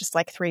through. It's just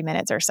like 3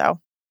 minutes or so.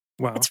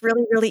 Wow. It's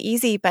really, really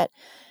easy. But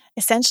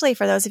essentially,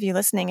 for those of you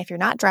listening, if you're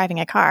not driving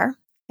a car,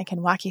 I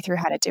can walk you through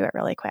how to do it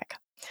really quick.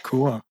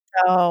 Cool.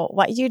 So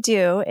what you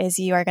do is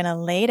you are going to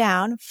lay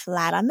down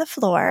flat on the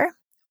floor,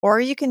 or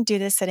you can do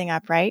this sitting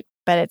upright,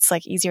 but it's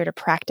like easier to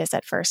practice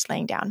at first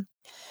laying down.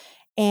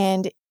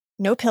 And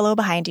no pillow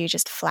behind you,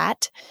 just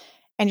flat.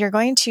 And you're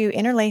going to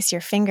interlace your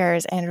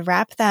fingers and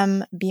wrap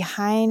them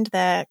behind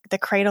the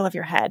cradle of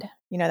your head,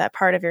 that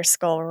part of your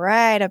skull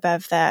right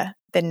above the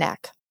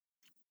neck.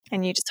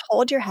 And you just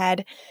hold your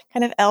head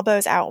kind of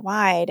elbows out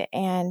wide.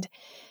 And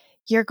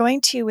you're going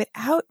to,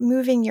 without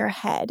moving your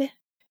head,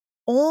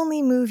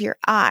 only move your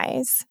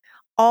eyes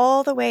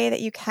all the way that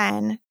you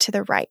can to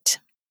the right.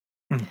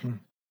 Mm-hmm.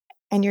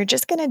 And you're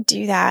just going to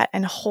do that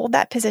and hold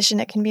that position.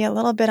 It can be a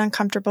little bit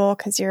uncomfortable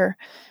because your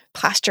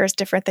posture is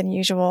different than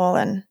usual.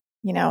 And,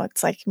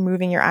 it's like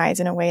moving your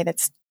eyes in a way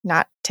that's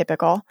not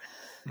typical.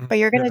 But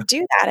you're going to do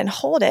that and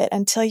hold it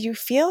until you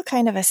feel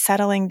kind of a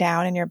settling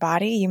down in your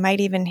body. You might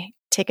even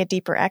take a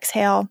deeper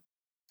exhale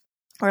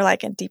or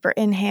like a deeper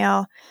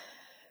inhale.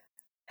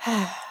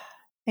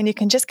 And you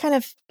can just kind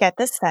of get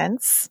the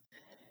sense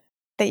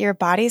that your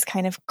body's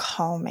kind of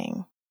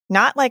calming,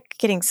 not like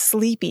getting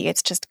sleepy.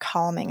 It's just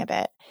calming a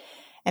bit.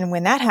 And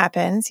when that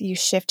happens, you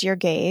shift your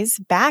gaze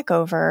back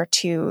over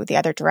to the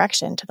other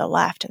direction, to the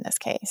left in this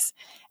case,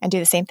 and do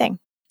the same thing.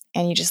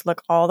 And you just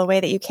look all the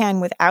way that you can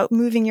without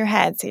moving your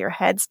head. So your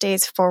head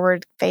stays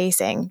forward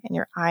facing and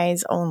your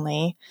eyes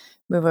only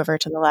move over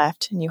to the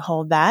left. And you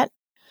hold that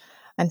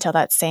until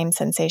that same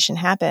sensation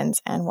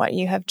happens. And what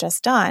you have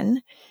just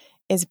done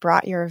is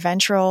brought your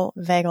ventral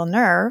vagal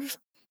nerve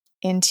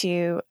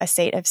into a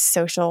state of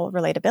social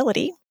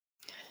relatability.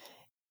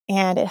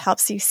 And it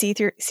helps you see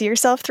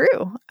yourself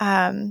through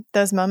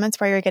those moments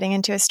where you're getting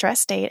into a stress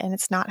state and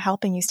it's not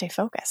helping you stay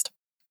focused.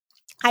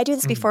 I do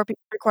this before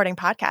recording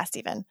podcasts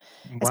even,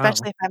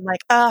 especially if I'm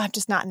like, oh, I'm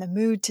just not in the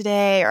mood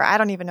today, or I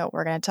don't even know what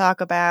we're going to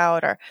talk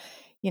about, or,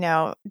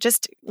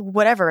 just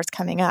whatever is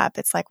coming up.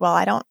 It's like, well,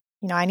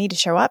 I need to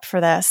show up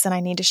for this, and I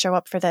need to show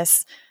up for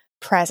this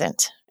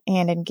present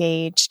and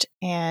engaged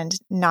and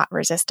not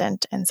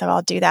resistant. And so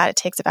I'll do that. It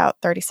takes about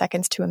 30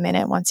 seconds to a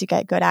minute once you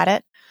get good at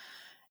it.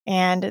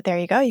 And there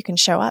you go. You can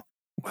show up.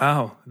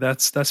 Wow,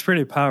 that's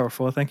pretty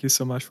powerful. Thank you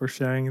so much for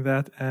sharing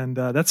that. And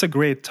that's a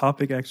great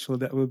topic, actually.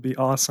 That would be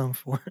awesome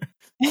for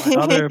my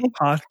other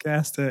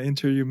podcast,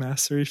 Interview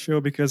Mastery Show,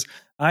 because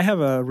I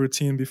have a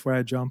routine before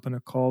I jump on a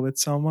call with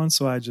someone.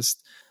 So I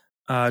just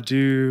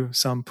do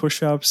some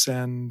push-ups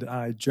and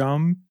I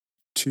jump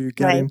to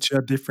get into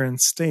a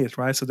different state,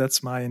 right? So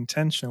that's my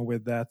intention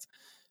with that.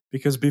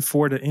 Because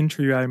before the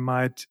interview, I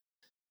might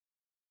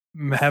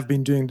have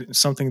been doing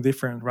something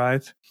different,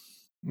 right?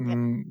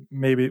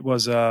 Maybe it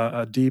was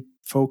a deep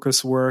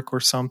focus work or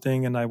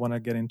something, and I want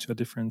to get into a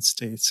different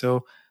state.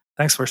 So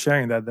thanks for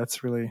sharing that.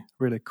 That's really,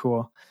 really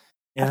cool.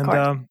 And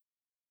I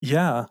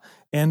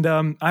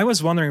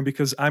was wondering,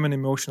 because I'm an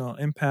emotional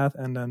empath,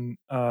 and then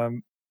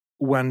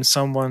when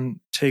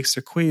someone takes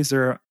the quiz,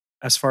 there are,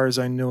 as far as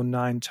I know,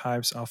 9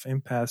 types of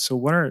empaths. So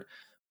what are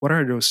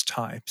those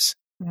types?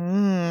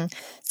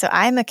 So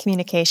I'm a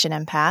communication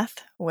empath,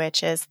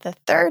 which is the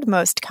 3rd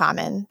most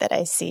common that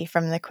I see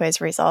from the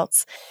quiz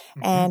results.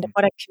 And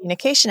what a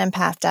communication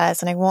empath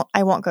does, and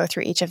I won't go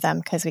through each of them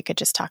because we could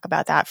just talk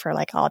about that for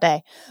like all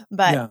day.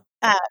 But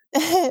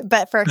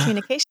but for a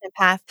communication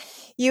empath,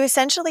 you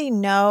essentially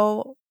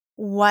know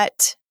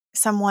what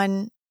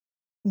someone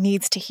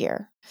needs to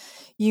hear.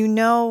 You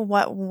know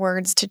what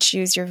words to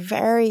choose. You're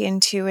very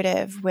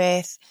intuitive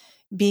with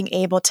being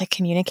able to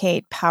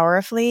communicate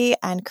powerfully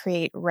and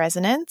create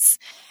resonance.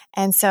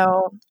 And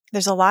so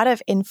there's a lot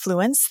of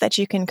influence that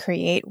you can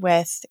create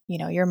with,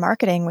 your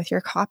marketing, with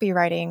your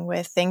copywriting,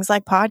 with things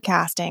like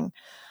podcasting.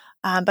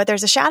 But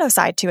there's a shadow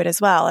side to it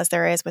as well, as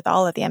there is with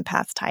all of the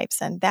empath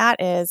types. And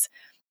that is,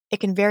 it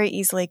can very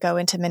easily go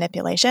into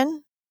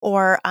manipulation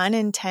or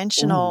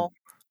unintentional,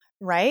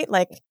 right?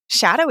 Like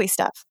shadowy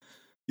stuff.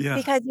 Yeah.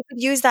 Because you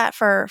could use that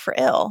for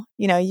ill.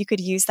 You could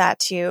use that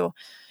to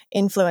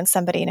influence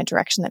somebody in a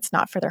direction that's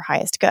not for their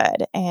highest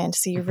good. And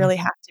so you really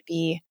have to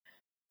be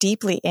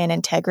deeply in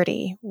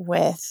integrity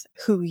with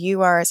who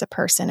you are as a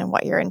person and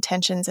what your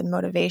intentions and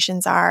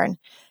motivations are, and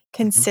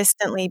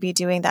consistently be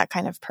doing that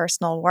kind of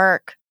personal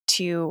work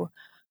to,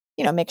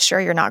 make sure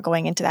you're not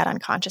going into that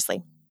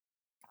unconsciously.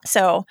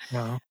 So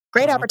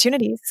great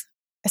opportunities,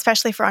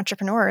 especially for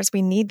entrepreneurs.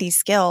 We need these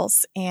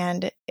skills,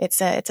 and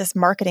it's a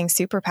marketing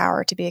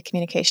superpower to be a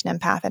communication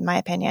empath, in my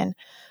opinion.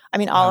 I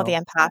mean, all of the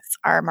empaths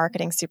are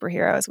marketing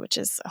superheroes, which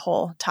is a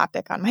whole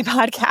topic on my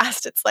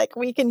podcast. It's like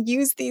we can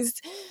use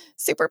these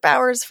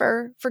superpowers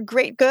for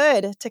great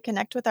good to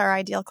connect with our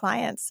ideal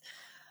clients.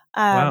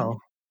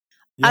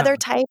 Other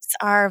types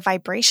are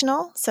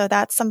vibrational. So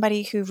that's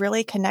somebody who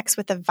really connects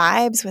with the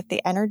vibes, with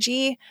the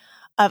energy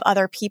of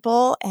other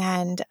people,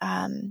 and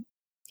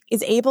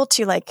is able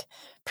to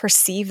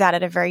perceive that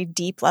at a very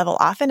deep level.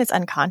 Often it's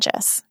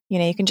unconscious.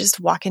 You can just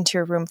walk into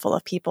a room full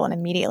of people and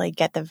immediately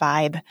get the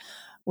vibe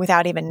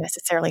without even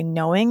necessarily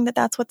knowing that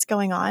that's what's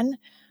going on.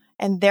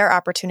 And their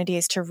opportunity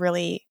is to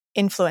really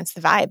influence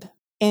the vibe,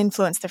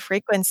 influence the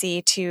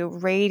frequency to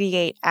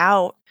radiate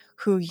out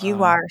who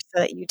you are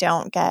so that you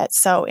don't get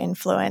so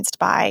influenced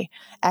by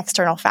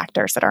external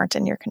factors that aren't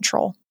in your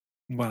control.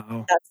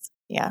 Wow. That's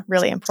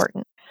really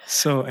important.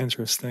 So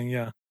interesting.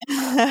 Yeah.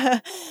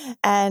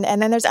 and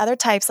then there's other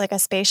types like a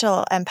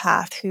spatial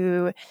empath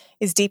who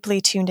is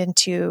deeply tuned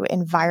into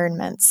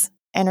environments,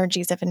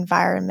 energies of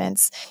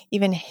environments,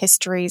 even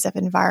histories of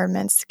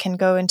environments, can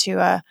go into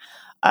a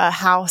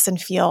house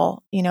and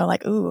feel,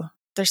 like, ooh,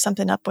 there's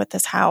something up with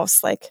this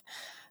house. Like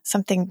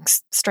something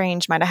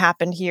strange might have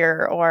happened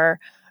here, or,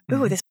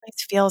 ooh, this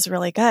place feels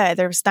really good.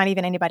 There's not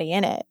even anybody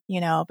in it,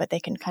 but they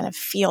can kind of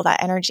feel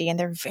that energy, and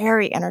they're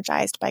very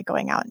energized by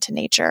going out into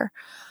nature.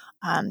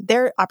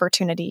 Their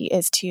opportunity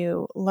is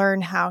to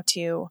learn how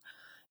to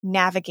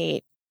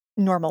navigate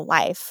normal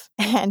life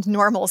and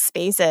normal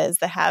spaces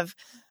that have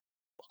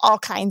all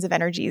kinds of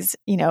energies,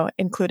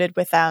 included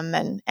with them,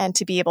 and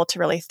to be able to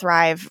really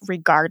thrive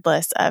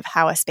regardless of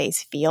how a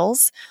space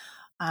feels.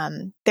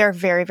 They're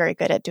very, very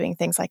good at doing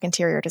things like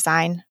interior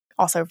design,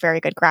 also very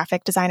good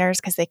graphic designers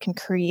because they can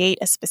create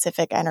a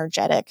specific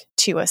energetic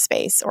to a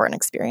space or an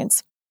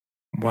experience.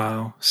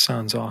 Wow.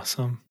 Sounds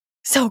awesome.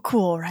 So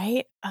cool,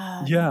 right?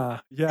 Yeah,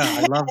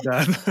 I love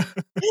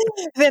that.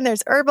 Then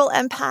there's herbal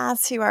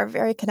empaths who are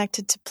very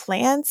connected to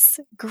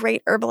plants,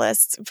 great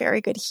herbalists, very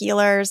good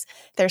healers.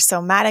 There's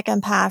somatic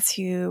empaths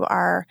who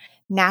are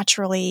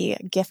naturally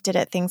gifted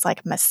at things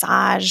like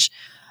massage,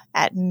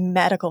 at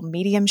medical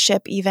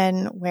mediumship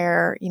even,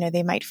 where,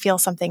 they might feel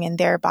something in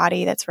their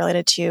body that's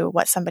related to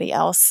what somebody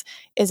else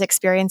is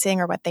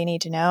experiencing or what they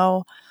need to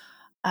know.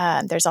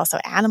 There's also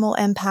animal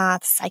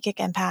empaths, psychic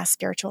empaths,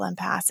 spiritual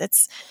empaths.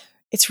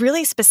 It's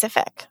really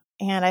specific.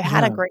 And I've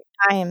had a great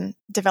time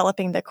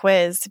developing the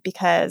quiz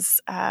because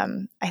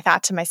I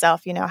thought to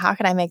myself, how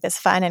can I make this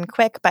fun and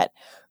quick, but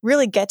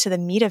really get to the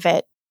meat of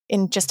it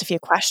in just a few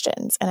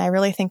questions? And I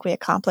really think we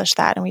accomplished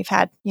that. And we've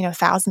had,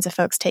 thousands of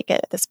folks take it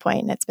at this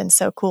point. And it's been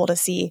so cool to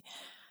see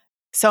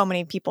so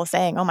many people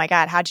saying, oh my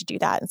God, how'd you do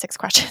that in 6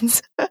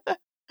 questions?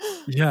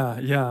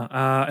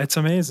 Yeah. It's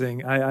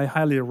amazing. I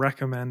highly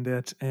recommend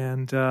it.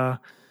 And,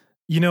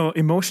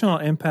 emotional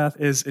empath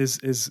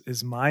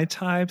is my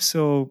type.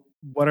 So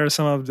what are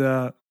some of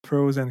the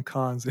pros and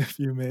cons, if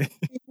you may?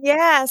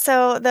 Yeah.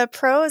 So the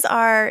pros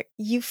are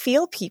you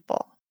feel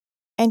people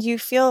and you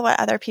feel what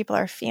other people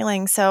are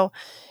feeling. So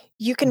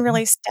you can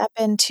really step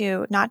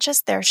into not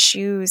just their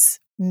shoes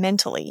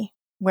mentally,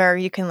 where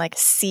you can like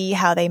see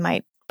how they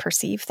might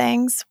perceive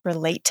things,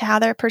 relate to how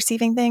they're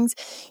perceiving things.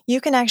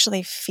 You can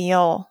actually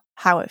feel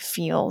how it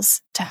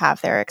feels to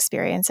have their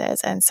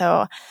experiences. And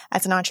so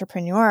as an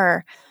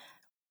entrepreneur,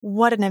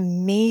 what an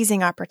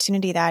amazing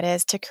opportunity that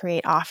is to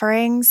create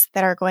offerings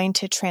that are going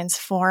to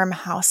transform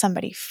how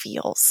somebody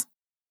feels,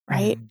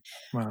 right?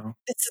 Wow.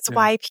 This is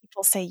why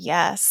people say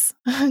yes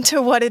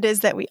to what it is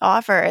that we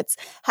offer. It's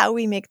how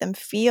we make them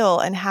feel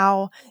and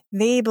how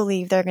they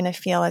believe they're going to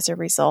feel as a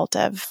result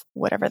of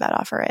whatever that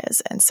offer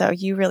is. And so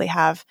you really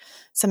have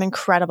some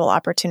incredible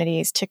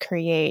opportunities to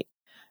create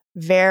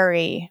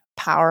very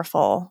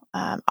powerful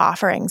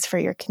offerings for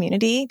your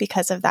community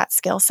because of that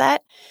skill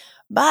set.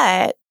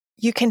 But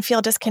you can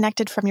feel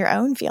disconnected from your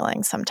own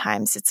feelings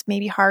sometimes. It's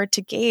maybe hard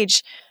to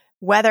gauge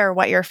whether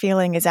what you're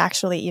feeling is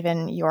actually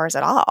even yours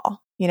at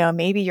all.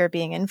 Maybe you're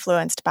being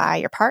influenced by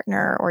your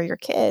partner or your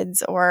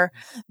kids or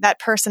that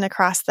person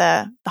across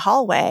the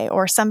hallway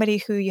or somebody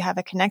who you have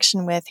a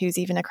connection with who's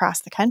even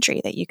across the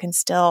country that you can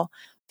still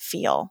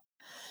feel.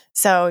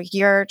 So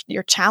your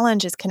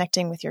challenge is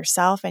connecting with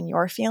yourself and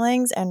your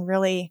feelings and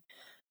really,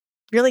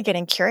 really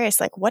getting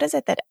curious, like, what is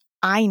it that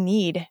I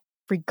need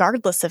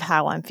regardless of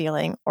how I'm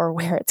feeling or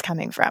where it's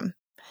coming from?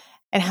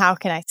 And how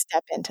can I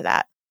step into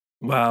that?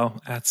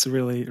 Wow, that's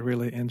really,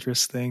 really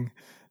interesting.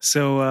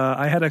 So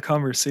I had a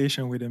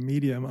conversation with a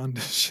medium on the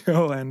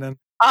show, and then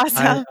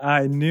Awesome.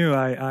 I knew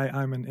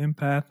I'm an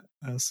empath,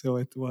 so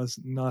it was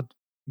not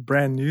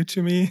brand new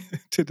to me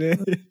today.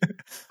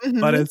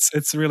 But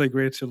it's really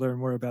great to learn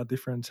more about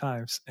different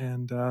types,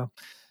 and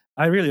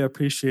I really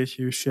appreciate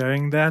you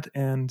sharing that.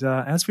 And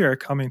as we are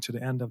coming to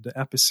the end of the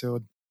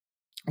episode,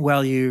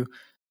 well, you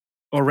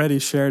already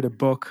shared a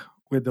book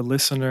with the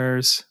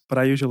listeners, but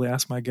I usually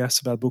ask my guests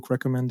about book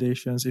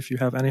recommendations. If you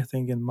have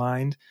anything in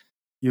mind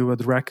you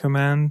would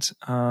recommend,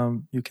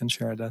 you can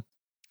share that.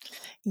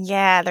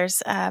 Yeah,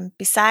 there's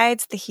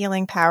besides The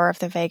Healing Power of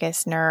the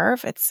Vagus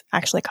Nerve, it's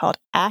actually called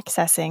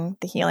Accessing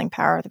the Healing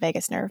Power of the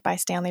Vagus Nerve by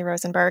Stanley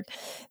Rosenberg.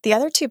 The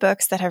other 2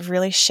 books that have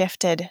really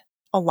shifted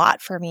a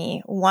lot for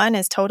me, one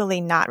is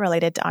totally not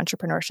related to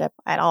entrepreneurship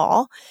at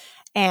all,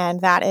 and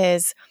that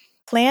is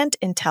Plant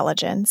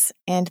Intelligence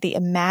and the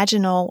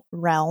Imaginal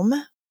Realm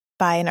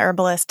by an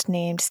herbalist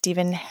named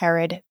Stephen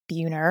Herod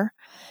Buhner.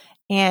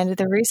 And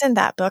the reason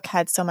that book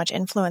had so much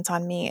influence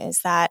on me is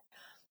that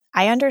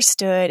I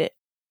understood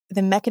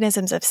the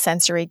mechanisms of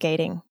sensory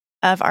gating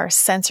of our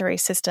sensory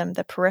system,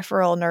 the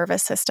peripheral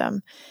nervous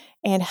system,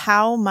 and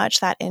how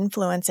much that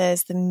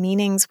influences the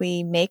meanings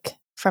we make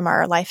from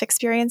our life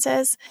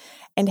experiences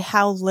and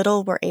how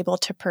little we're able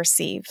to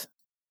perceive,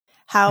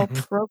 how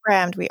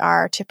programmed we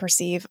are to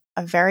perceive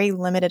a very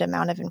limited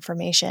amount of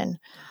information.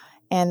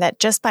 And that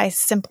just by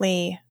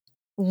simply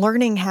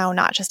learning how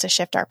not just to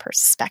shift our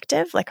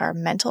perspective, like our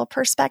mental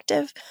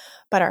perspective,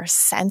 but our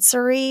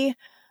sensory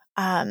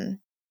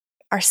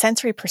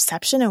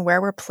perception and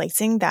where we're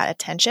placing that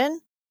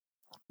attention,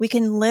 we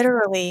can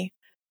literally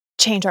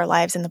change our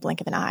lives in the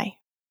blink of an eye,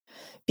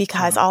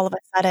 because all of a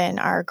sudden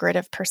our grid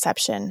of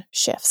perception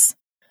shifts.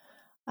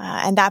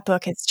 And that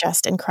book is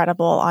just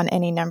incredible on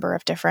any number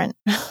of different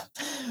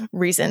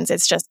reasons.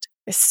 It's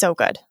so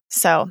good.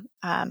 So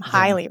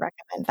highly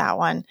recommend that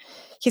one.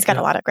 He's got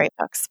a lot of great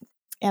books.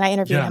 And I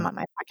interviewed him on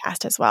my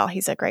podcast as well.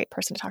 He's a great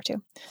person to talk to.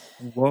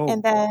 Whoa.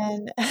 And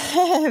then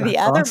the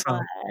other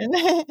one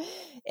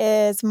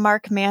is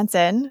Mark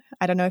Manson.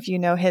 I don't know if you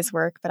know his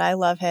work, but I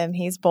love him.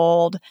 He's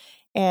bold.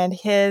 And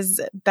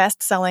his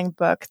best-selling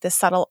book, The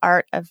Subtle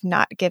Art of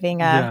Not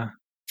Giving a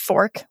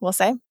Fork, we'll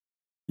say.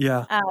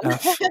 Yeah.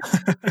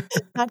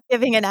 Not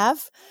giving an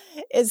F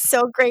is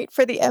so great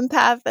for the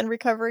empath and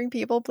recovering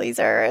people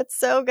pleaser. It's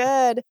so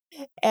good.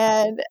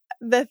 And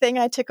the thing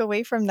I took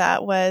away from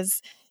that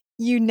was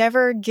you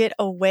never get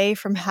away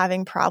from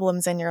having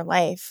problems in your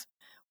life.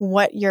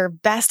 What your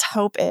best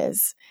hope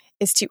is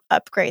to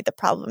upgrade the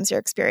problems you're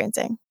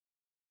experiencing.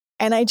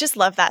 And I just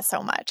love that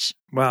so much.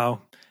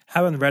 Wow.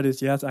 Haven't read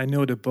it yet. I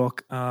know the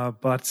book,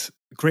 but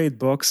great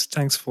books.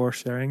 Thanks for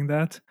sharing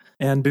that.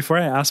 And before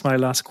I ask my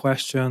last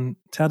question,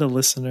 tell the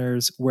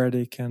listeners where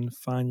they can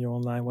find you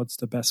online. What's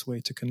the best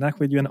way to connect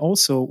with you, and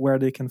also where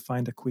they can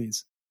find the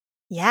quiz?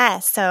 Yeah.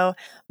 So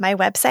my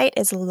website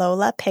is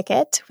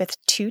lolapickett with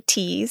 2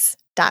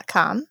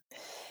 T's.com.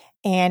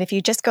 And if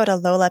you just go to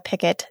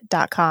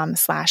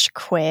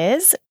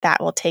lolapickett.com/quiz,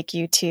 that will take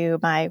you to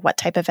my What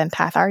Type of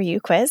Empath Are You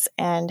quiz.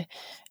 And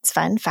it's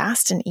fun,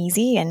 fast, and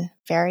easy, and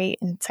very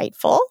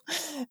insightful,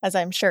 as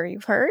I'm sure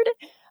you've heard.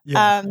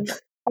 Yeah.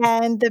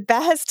 And the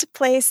best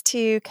place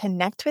to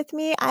connect with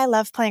me, I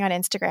love playing on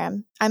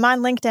Instagram. I'm on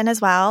LinkedIn as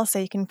well, so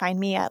you can find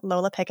me at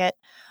Lola Pickett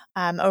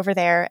over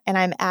there. And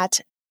I'm at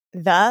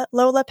the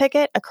Lola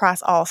Pickett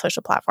across all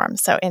social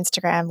platforms. So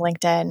Instagram,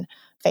 LinkedIn,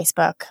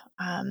 Facebook.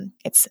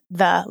 It's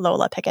the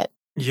Lola Pickett.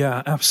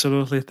 Yeah,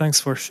 absolutely.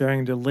 Thanks for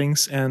sharing the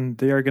links. And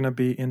they are going to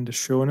be in the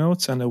show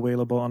notes and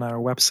available on our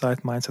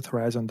website,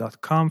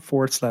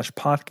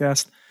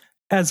 mindsethorizon.com/podcast,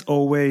 as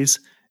always.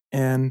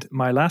 And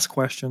my last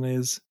question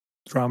is,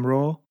 drum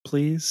roll,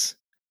 please.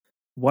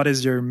 What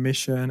is your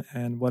mission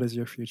and what is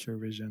your future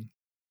vision?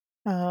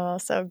 Oh,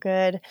 so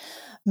good.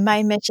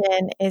 My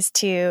mission is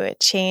to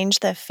change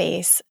the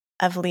face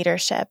of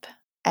leadership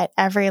at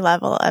every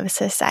level of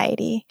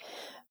society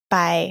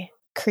by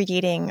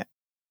creating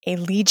a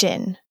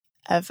legion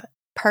of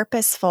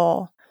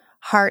purposeful,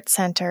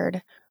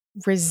 heart-centered,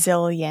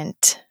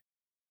 resilient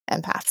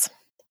empaths.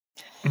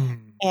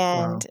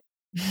 And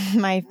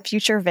my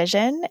future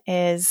vision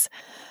is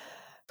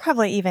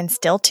probably even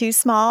still too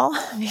small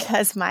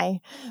because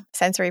my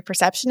sensory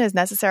perception is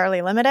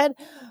necessarily limited.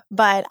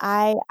 But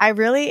I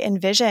really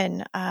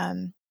envision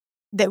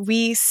that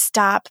we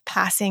stop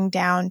passing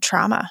down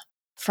trauma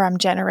from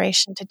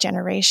generation to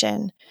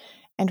generation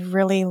and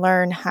really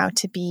learn how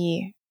to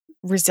be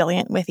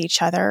resilient with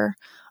each other,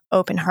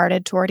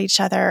 open-hearted toward each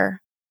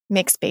other,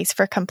 make space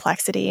for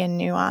complexity and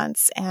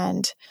nuance,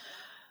 and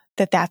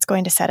that's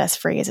going to set us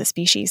free as a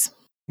species.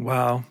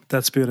 Wow,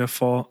 that's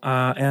beautiful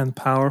and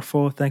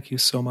powerful. Thank you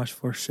so much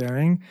for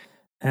sharing.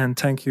 And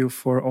thank you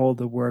for all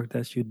the work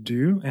that you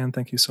do. And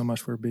thank you so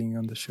much for being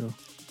on the show.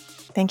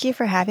 Thank you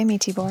for having me,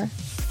 Tibor.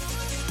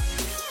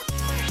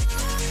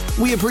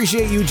 We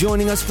appreciate you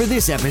joining us for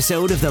this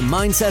episode of the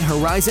Mindset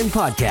Horizon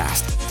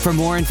podcast. For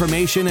more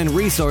information and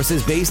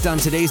resources based on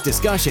today's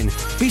discussion,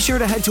 be sure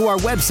to head to our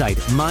website,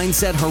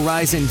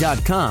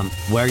 mindsethorizon.com,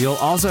 where you'll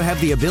also have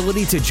the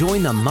ability to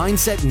join the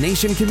Mindset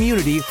Nation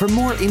community for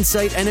more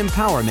insight and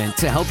empowerment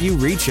to help you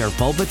reach your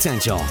full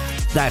potential.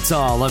 That's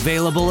all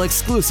available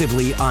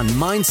exclusively on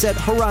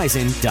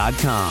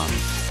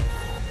mindsethorizon.com.